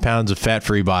 170 pounds of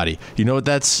fat-free body. You know what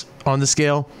that's on the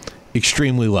scale?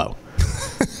 Extremely low.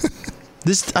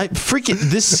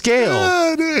 This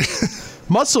scale.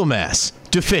 Muscle mass,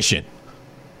 deficient.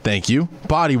 Thank you.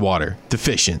 Body water,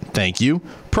 deficient. Thank you.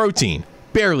 Protein,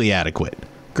 barely adequate.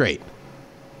 Great.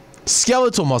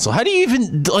 Skeletal muscle. How do you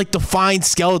even define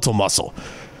skeletal muscle?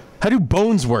 How do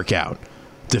bones work out?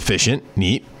 Deficient.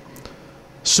 Neat.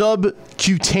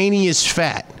 Subcutaneous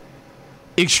fat,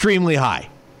 extremely high.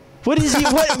 What is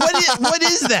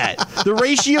that? The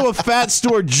ratio of fat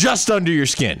stored just under your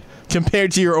skin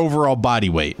compared to your overall body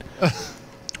weight.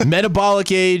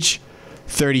 Metabolic age,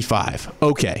 35.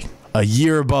 Okay. A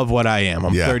year above what I am.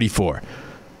 I'm 34.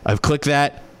 I've clicked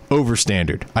that. Over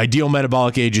standard. Ideal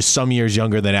metabolic age is some years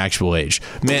younger than actual age.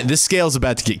 Man, this scale's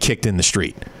about to get kicked in the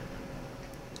street.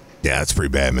 Yeah, that's pretty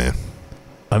bad, man.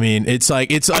 I mean, it's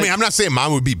like I'm not saying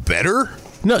mine would be better.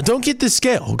 No, don't get the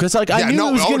scale because I knew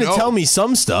it was going to tell me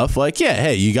some stuff. Like, yeah,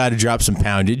 hey, you got to drop some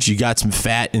poundage. You got some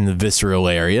fat in the visceral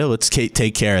area. Let's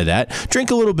take care of that.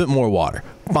 Drink a little bit more water.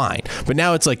 Fine. But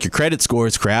now it's like your credit score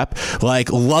is crap. Like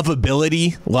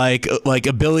lovability, like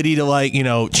ability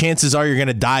to chances are you're going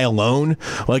to die alone.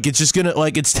 Like it's just going to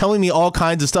it's telling me all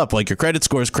kinds of stuff. Like your credit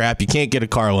score is crap. You can't get a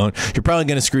car loan. You're probably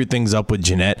going to screw things up with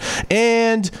Jeanette.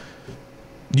 And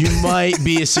you might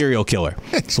be a serial killer.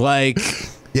 Like...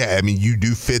 Yeah, I mean, you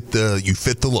fit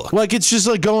the look. Like, it's just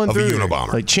like going through,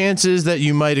 Unabomber. chances that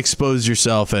you might expose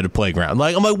yourself at a playground.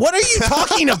 Like, I'm like, what are you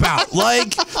talking about? Like,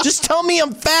 just tell me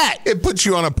I'm fat. It puts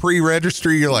you on a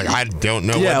pre-registry. You're like, I don't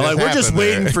know. Yeah, what we're just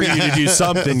waiting for you to do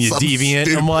something, you deviant.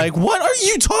 Stupid. I'm like, what are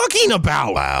you talking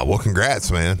about? Wow, well,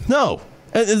 congrats, man. No.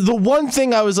 The one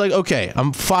thing I was like, okay,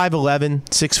 I'm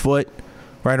 5'11", 6 foot.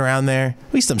 Right around there.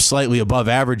 At least I'm slightly above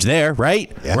average there,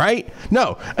 right? Yeah. Right?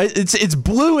 No, it's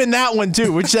blue in that one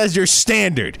too, which says you're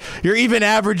standard. You're even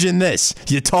average in this.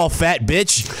 You tall fat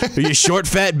bitch, or you short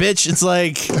fat bitch. It's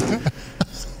like,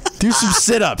 do some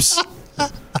sit-ups.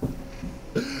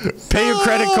 Pay your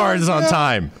credit cards on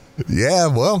time. Yeah,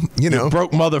 well, you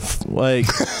broke mother.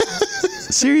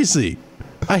 Seriously,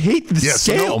 I hate the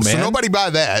scale, man. So nobody buy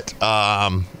that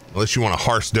unless you want a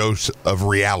harsh dose of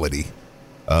reality.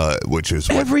 Which is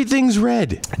what everything's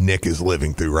red. Nick is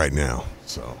living through right now.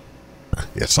 So,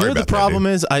 yeah, sorry about the problem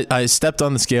is I stepped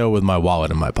on the scale with my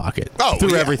wallet in my pocket. Oh,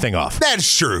 threw everything off.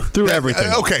 That's true. Threw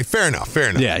everything. Okay, fair enough.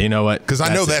 Yeah, you know what? Because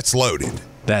I know that's loaded.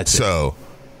 That's so.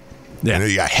 Yeah, I know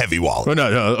you got a heavy wallet. Well,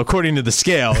 no. According to the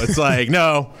scale, it's like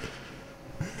no.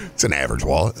 It's an average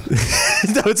wallet.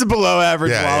 No, it's a below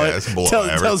average wallet. Yeah, it's below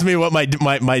average. Tells me what my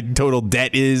total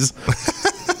debt is.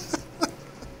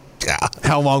 Yeah.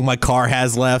 How long my car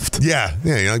has left. Yeah,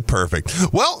 you're like perfect.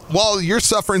 Well, while you're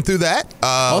suffering through that,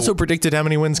 also predicted how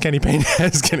many wins Kenny Payne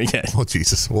is going to get. Oh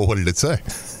Jesus! Well, what did it say?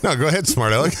 No, go ahead,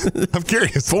 smart aleck. I'm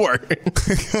curious. 4.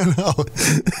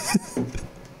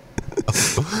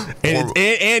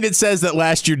 And it says that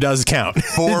last year does count.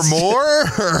 4 more?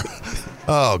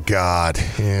 Oh God!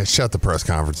 Yeah, shut the press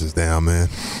conferences down, man.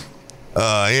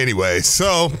 Anyway,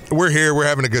 so we're here. We're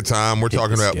having a good time. We're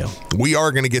talking about. We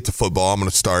are going to get to football. I'm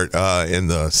going to start in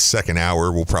the second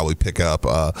hour. We'll probably pick up.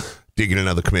 Did get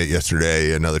another commit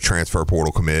yesterday, another transfer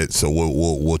portal commit. So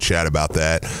we'll chat about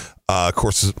that. Of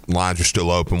course, lines are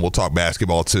still open. We'll talk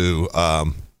basketball too.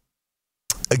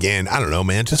 Again, I don't know,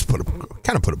 man. Just put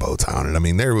a bow tie on it. I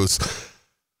mean, there was.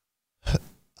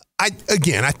 I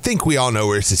think we all know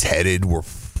where this is headed. We're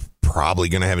probably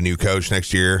going to have a new coach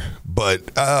next year, but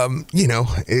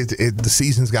the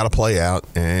season's got to play out.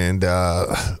 And like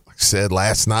I said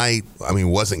last night, I mean,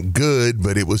 it wasn't good,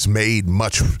 but it was made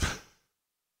much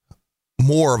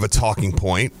more of a talking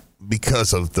point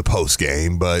because of the post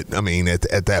game. But I mean,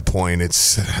 at that point, at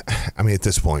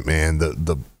this point, man,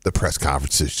 the press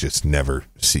conferences just never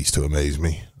cease to amaze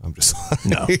me. I'm just like,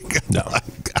 no.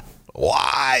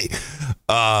 Why?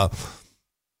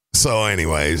 So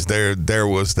anyways, there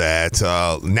was that.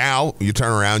 Now you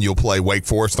turn around, you'll play Wake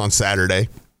Forest on Saturday.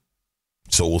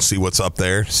 So we'll see what's up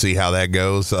there, see how that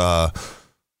goes.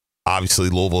 Obviously,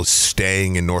 Louisville's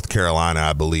staying in North Carolina,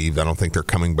 I believe. I don't think they're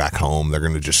coming back home. They're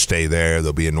going to just stay there.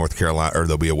 They'll be in North Carolina, or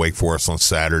they'll be at Wake Forest on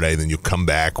Saturday. Then you'll come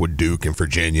back with Duke and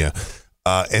Virginia.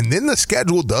 And then the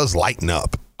schedule does lighten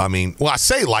up. I mean, well, I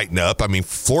say lighten up. I mean,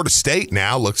 Florida State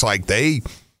now looks like they're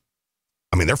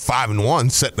 5-1,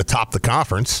 sitting atop the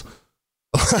conference.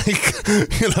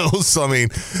 So I mean,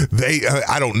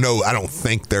 I don't know. I don't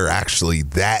think they're actually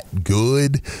that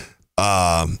good.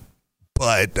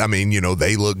 But I mean,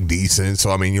 they look decent. So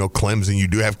I mean, Clemson, you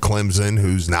do have Clemson,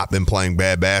 who's not been playing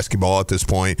bad basketball at this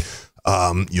point.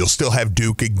 You'll still have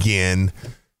Duke again.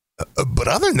 But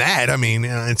other than that, I mean,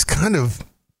 it's kind of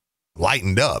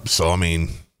lightened up. So I mean,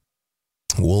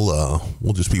 we'll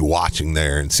just be watching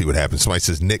there and see what happens. Somebody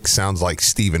says Nick sounds like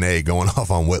Stephen A. going off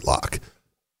on Whitlock.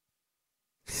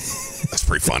 That's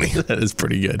pretty funny. That is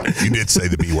pretty good. You did say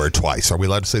the B word twice. Are we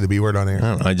allowed to say the B word on air? I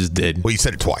don't know. I just did. Well, you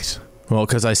said it twice. Well,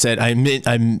 because I said I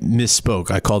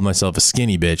misspoke. I called myself a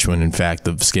skinny bitch when in fact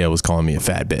the scale was calling me a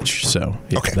fat bitch. So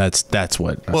yeah, okay, that's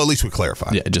what. Well, at least we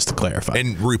clarified. Yeah, just to clarify.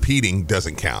 And repeating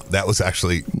doesn't count. That was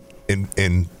actually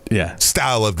in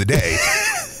style of the day.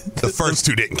 The first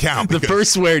two didn't count. The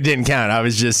first swear didn't count. I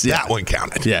was just that one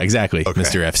counted. Yeah, exactly, okay.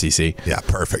 Mr. FCC. Yeah,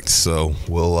 perfect. So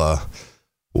we'll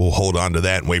hold on to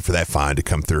that and wait for that fine to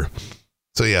come through.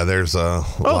 So yeah, there's a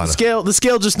lot the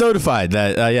scale just notified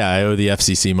that I owe the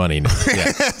FCC money now. Yeah.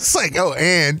 It's like,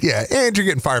 and you're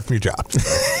getting fired from your job.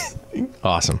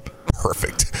 Awesome.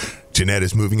 Perfect. Jeanette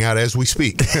is moving out as we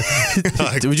speak.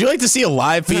 Would you like to see a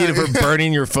live feed of her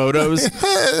burning your photos?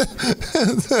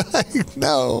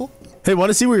 No. Hey,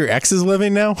 want to see where your ex is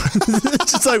living now?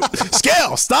 Just like,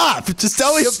 Scale, stop. Just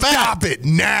tell me stop it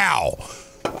now.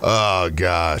 Oh,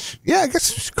 gosh. Yeah, I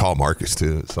guess we should call Marcus,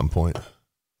 too, at some point.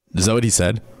 Is that what he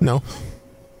said? No.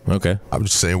 Okay. I'm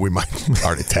just saying we might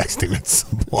already text him at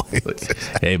some point.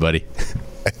 Hey, buddy.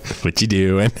 What you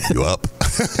doing? You up?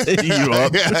 You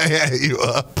up? Yeah, you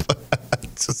up?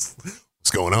 Just, what's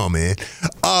going on, man?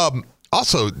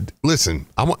 Also, listen,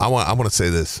 I want to say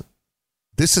this.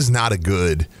 This is not a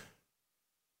good.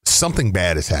 Something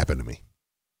bad has happened to me.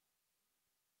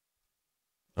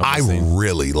 I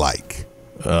really like.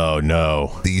 Oh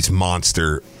no! These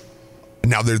Monster.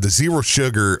 Now they're the zero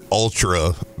sugar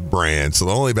ultra brand, so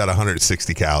they're only about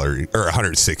 160 calories or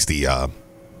 160. They're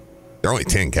only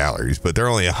 10 calories, but they're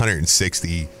only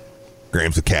 160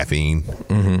 grams of caffeine.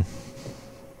 Mm-hmm.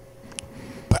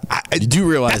 But you do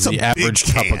realize the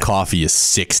average cup of coffee is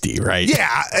 60, right?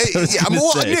 Yeah.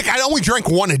 Nick, I only drink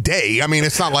one a day. I mean,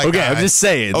 it's not like okay. I'm just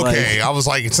saying. Okay, I was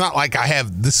like, it's not like I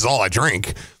have. This is all I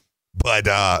drink, but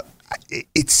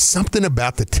it's something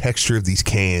about the texture of these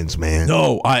cans, man.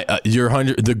 No, you're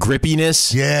 100. The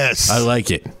grippiness. Yes, I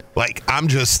like it. Like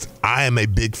I am a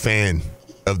big fan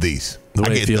of these. The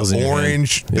way it feels the in your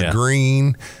orange, hand. the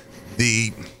green,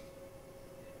 the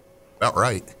about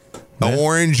right. The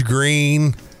orange,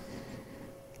 green,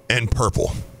 and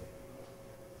purple.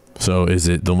 So is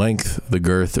it the length, the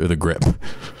girth, or the grip?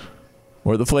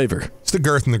 Or the flavor? It's the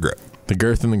girth and the grip. The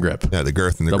girth and the grip. Yeah, the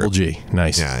girth and the Double grip. G.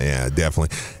 Nice. Yeah,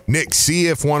 definitely. Nick, see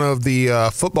if one of the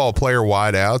football player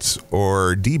wideouts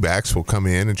or D-backs will come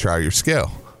in and try your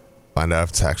scale. Find out if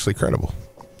it's actually credible.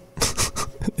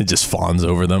 It just fawns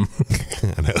over them.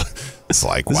 I know. It's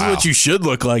like, this wow. is what you should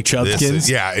look like, Chubkins.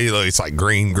 Yeah, it's like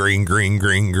green,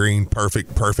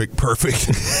 perfect.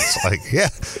 It's like, yeah,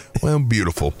 well,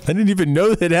 beautiful. I didn't even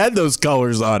know it had those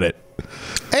colors on it.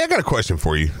 Hey, I got a question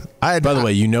for you. By the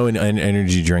way, an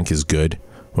energy drink is good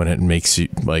when it makes you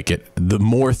like it. The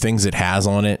more things it has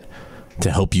on it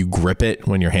to help you grip it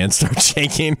when your hands start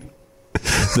shaking,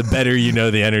 the better you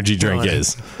know the energy drink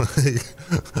is.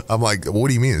 I'm like, what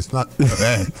do you mean? It's not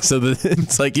bad. So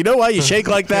it's like, you know why you shake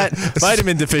like that?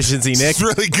 Vitamin deficiency, Nick. It's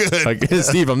really good. Like,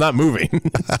 Steve, I'm not moving.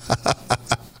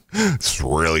 It's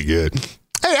really good.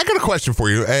 Hey, I got a question for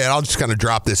you. Hey, I'll just kind of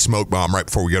drop this smoke bomb right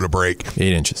before we go to break.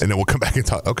 8 inches. And then we'll come back and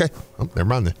talk. Okay. Oh, never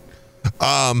mind then.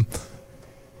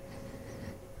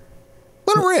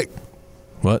 Little Rick.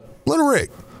 What? Little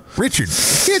Rick. Richard.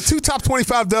 He had 2 top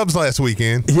 25 dubs last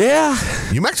weekend. Yeah.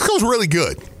 New Mexico's really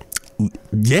good.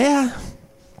 Yeah.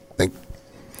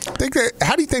 Think that,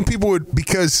 how do you think people would,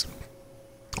 because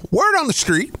word on the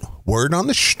street,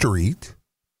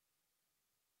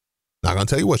 not going to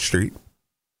tell you what street,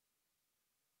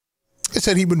 it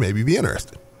said he would maybe be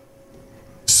interested.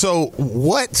 So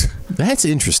what? That's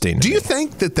interesting. Do you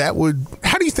think that would,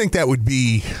 how do you think that would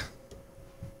be,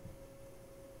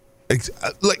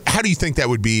 like, how do you think that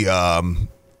would be,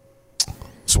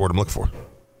 what's the word I'm looking for?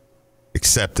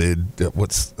 Accepted,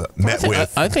 met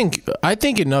with? I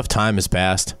think enough time has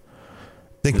passed.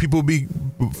 Think people would be,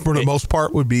 for the most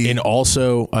part, would be. And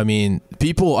also, I mean,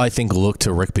 people, I think, look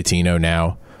to Rick Pitino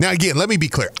now. Now, again, let me be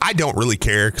clear. I don't really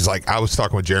care because, like, I was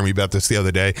talking with Jeremy about this the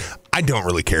other day. I don't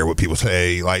really care what people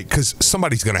say, like, because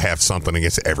somebody's going to have something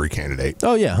against every candidate.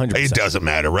 Oh, yeah, 100%. It doesn't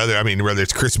matter. Whether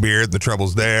it's Chris Beard, the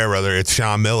trouble's there. Whether it's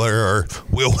Sean Miller or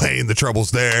Will Wayne, the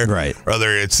trouble's there. Right.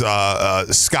 Whether it's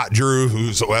Scott Drew,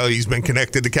 he's been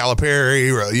connected to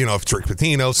Calipari. Or, if it's Rick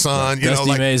Pitino's son. Right.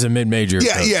 Dusty May's a mid-major.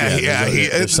 Yeah.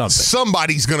 There's something.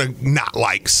 Somebody's going to not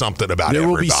like something about everybody. There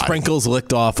will be sprinkles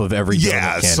licked off of every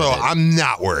candidate. So I'm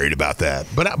not worried about that.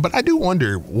 But I do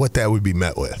wonder what that would be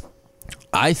met with.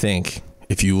 I think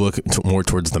if you look more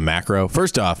towards the macro,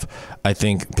 first off, I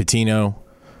think Pitino,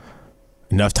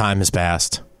 enough time has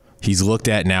passed. He's looked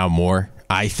at now more,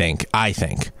 I think,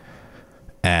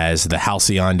 as the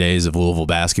halcyon days of Louisville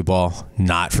basketball,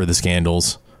 not for the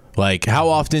scandals, Like, how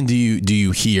often do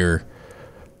you hear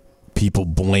people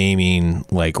blaming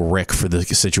like Rick for the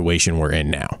situation we're in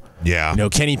now? Yeah. You know,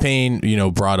 Kenny Payne,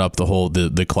 brought up the whole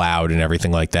the cloud and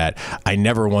everything like that. I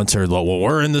never once heard, well,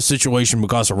 we're in this situation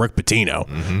because of Rick Pitino.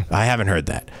 Mm-hmm. I haven't heard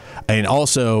that. And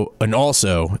also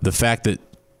the fact that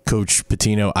Coach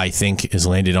Pitino, I think, has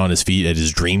landed on his feet at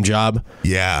his dream job.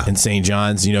 Yeah. In St.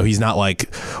 John's. He's not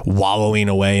like wallowing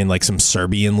away in like some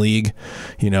Serbian league.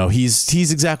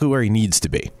 He's exactly where he needs to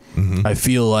be. Mm-hmm. I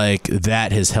feel like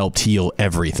that has helped heal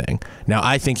everything. Now,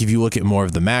 I think if you look at more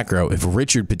of the macro, if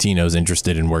Richard Pitino is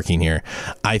interested in working here,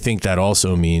 I think that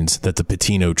also means that the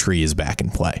Pitino tree is back in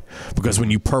play. Because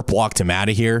when you perp walked him out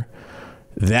of here,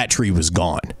 that tree was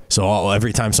gone. So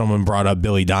every time someone brought up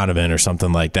Billy Donovan or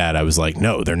something like that, I was like,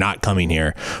 no, they're not coming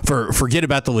here. Forget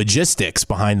about the logistics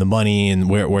behind the money and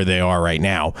where they are right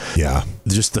now. Yeah.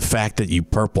 Just the fact that you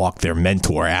perp walked their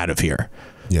mentor out of here.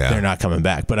 Yeah. They're not coming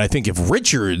back. But I think if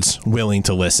Richard's willing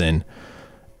to listen,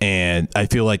 and I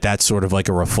feel like that's sort of like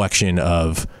a reflection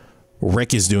of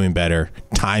Rick is doing better,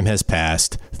 time has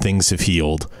passed, things have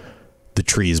healed, the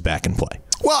tree is back in play.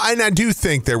 Well, and I do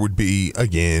think there would be,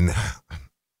 again,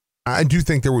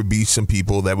 some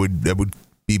people that would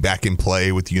be back in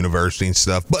play with the university and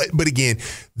stuff. But again,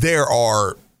 there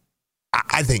are,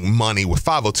 I think, money with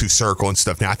 502 Circle and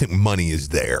stuff now. I think money is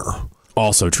there.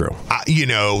 Also true.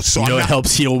 So it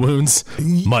helps heal wounds?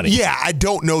 Money. Yeah, I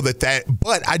don't know that,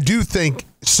 but I do think,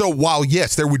 so while,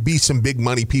 yes, there would be some big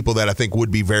money people that I think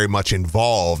would be very much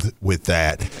involved with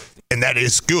that, and that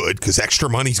is good because extra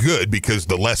money's good because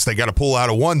the less they got to pull out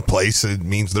of one place, it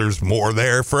means there's more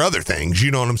there for other things.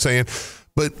 You know what I'm saying?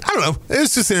 But I don't know.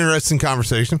 It's just an interesting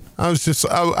conversation. I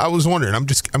was wondering.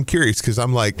 I'm curious because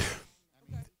I'm like,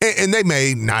 and they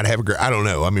may not have a great, I don't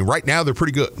know. I mean, right now they're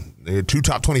pretty good. They had 2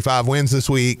 top 25 wins this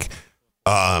week.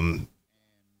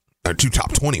 2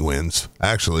 top 20 wins,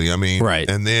 actually. I mean, right.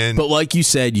 And then, but like you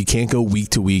said, you can't go week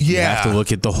to week. Yeah. You have to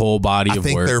look at the whole body of work. I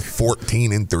think they're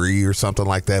 14-3 or something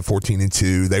like that.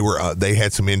 14-2. They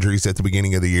had some injuries at the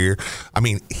beginning of the year. I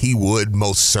mean, he would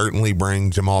most certainly bring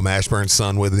Jamal Mashburn's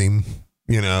son with him.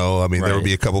 Right. There would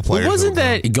be a couple players. Well, wasn't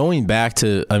that going back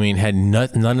to? I mean, had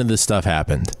none of this stuff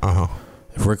happened?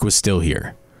 If Rick was still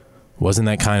here, wasn't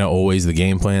that kind of always the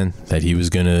game plan that he was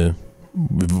going to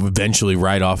eventually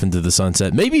ride off into the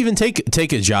sunset? Maybe even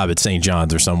take a job at St.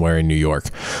 John's or somewhere in New York,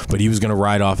 but he was going to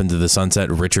ride off into the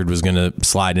sunset. Richard was going to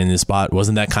slide in his spot.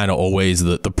 Wasn't that kind of always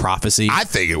the prophecy? I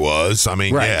think it was. I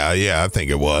mean, right. yeah, I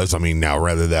think it was. I mean, now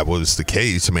whether that was the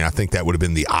case, I mean, I think that would have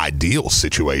been the ideal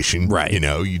situation. Right.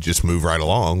 You just move right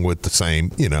along with the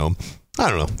same, I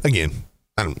don't know. Again,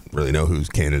 I don't really know who's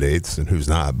candidates and who's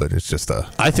not, but it's just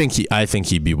I think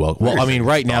he'd be welcome. Well, I mean,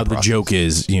 right now the joke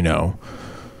is,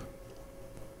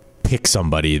 pick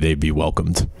somebody, they'd be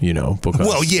welcomed, because,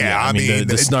 well, yeah, I mean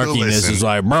the snarkiness is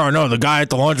like, bro, no, the guy at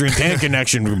the Laundry and Tan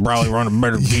Connection would probably run a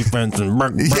better defense. And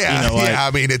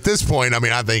I mean, at this point, I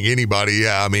mean, I think anybody,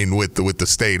 with the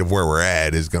state of where we're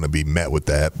at is going to be met with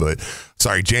that. But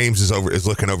sorry, James is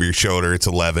looking over your shoulder. It's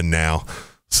 11 now.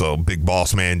 So big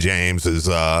boss man James is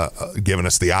giving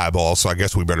us the eyeball. So I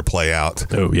guess we better play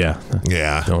out. Oh yeah.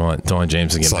 Don't want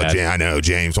James to get mad. I know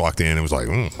James walked in and was like,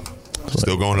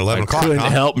 still going to 11 o'clock. I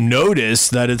couldn't help notice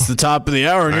that it's the top of the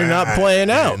hour and you're not playing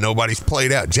out. Nobody's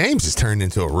played out. James has turned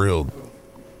into a real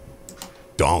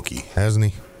donkey, hasn't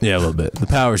he? Yeah, a little bit. The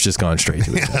power's just gone straight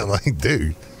to his head. Like,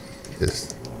 dude,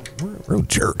 just real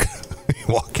jerk.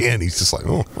 You walk in, he's just like,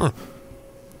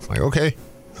 like, okay.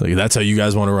 Like, that's how you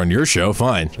guys want to run your show?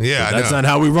 Fine. Yeah, but that's not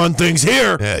how we run things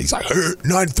here. Yeah, he's like,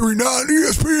 93.9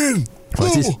 ESPN.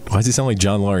 Why does he sound like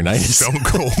John Laurinaitis? Stone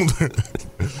Cold.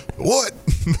 What?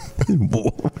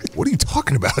 What are you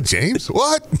talking about, James?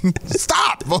 What?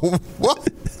 Stop. What?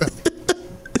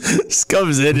 Just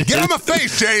comes in. Get out of my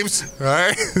face, James. All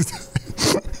right.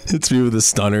 It's me with a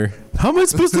stunner. How am I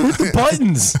supposed to hit the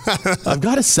buttons? I've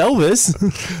got to sell this.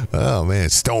 Oh, man.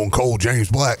 Stone Cold James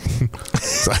Black.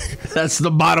 That's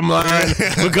the bottom line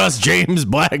because James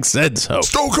Black said so.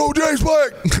 Stone Cold James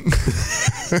Black.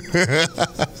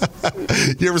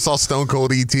 You ever saw Stone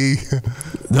Cold E.T.?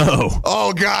 No.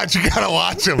 Oh, God. You got to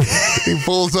watch him. He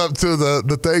pulls up to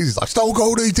the thing. He's like, Stone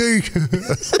Cold E.T.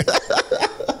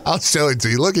 I'll show it to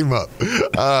you. Look him up.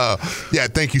 Yeah,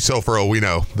 thank you, Sofro. We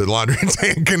know the Laundry and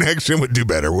Tan Connection would do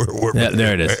better.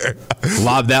 There it is.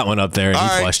 Lob that one up there and he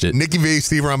flushed it. Nikki V,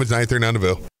 Steve Ramos, 939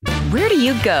 DeVille. Where do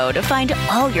you go to find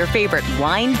all your favorite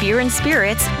wine, beer, and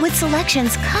spirits with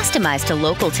selections customized to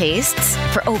local tastes?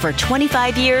 For over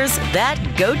 25 years,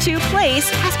 that go-to place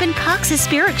has been Cox's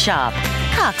Spirit Shop.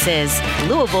 Cox's,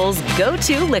 Louisville's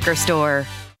go-to liquor store.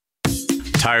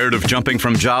 Tired of jumping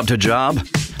from job to job?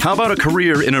 How about a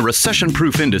career in a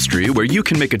recession-proof industry where you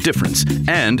can make a difference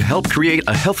and help create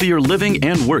a healthier living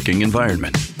and working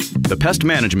environment? The pest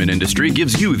management industry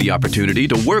gives you the opportunity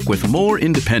to work with more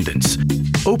independence.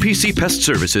 OPC Pest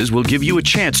Services will give you a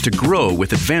chance to grow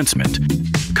with advancement.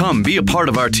 Come be a part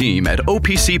of our team at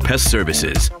OPC Pest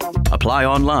Services. Apply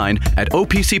online at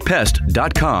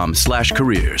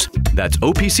opcpest.com/careers. That's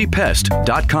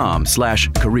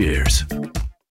opcpest.com/careers.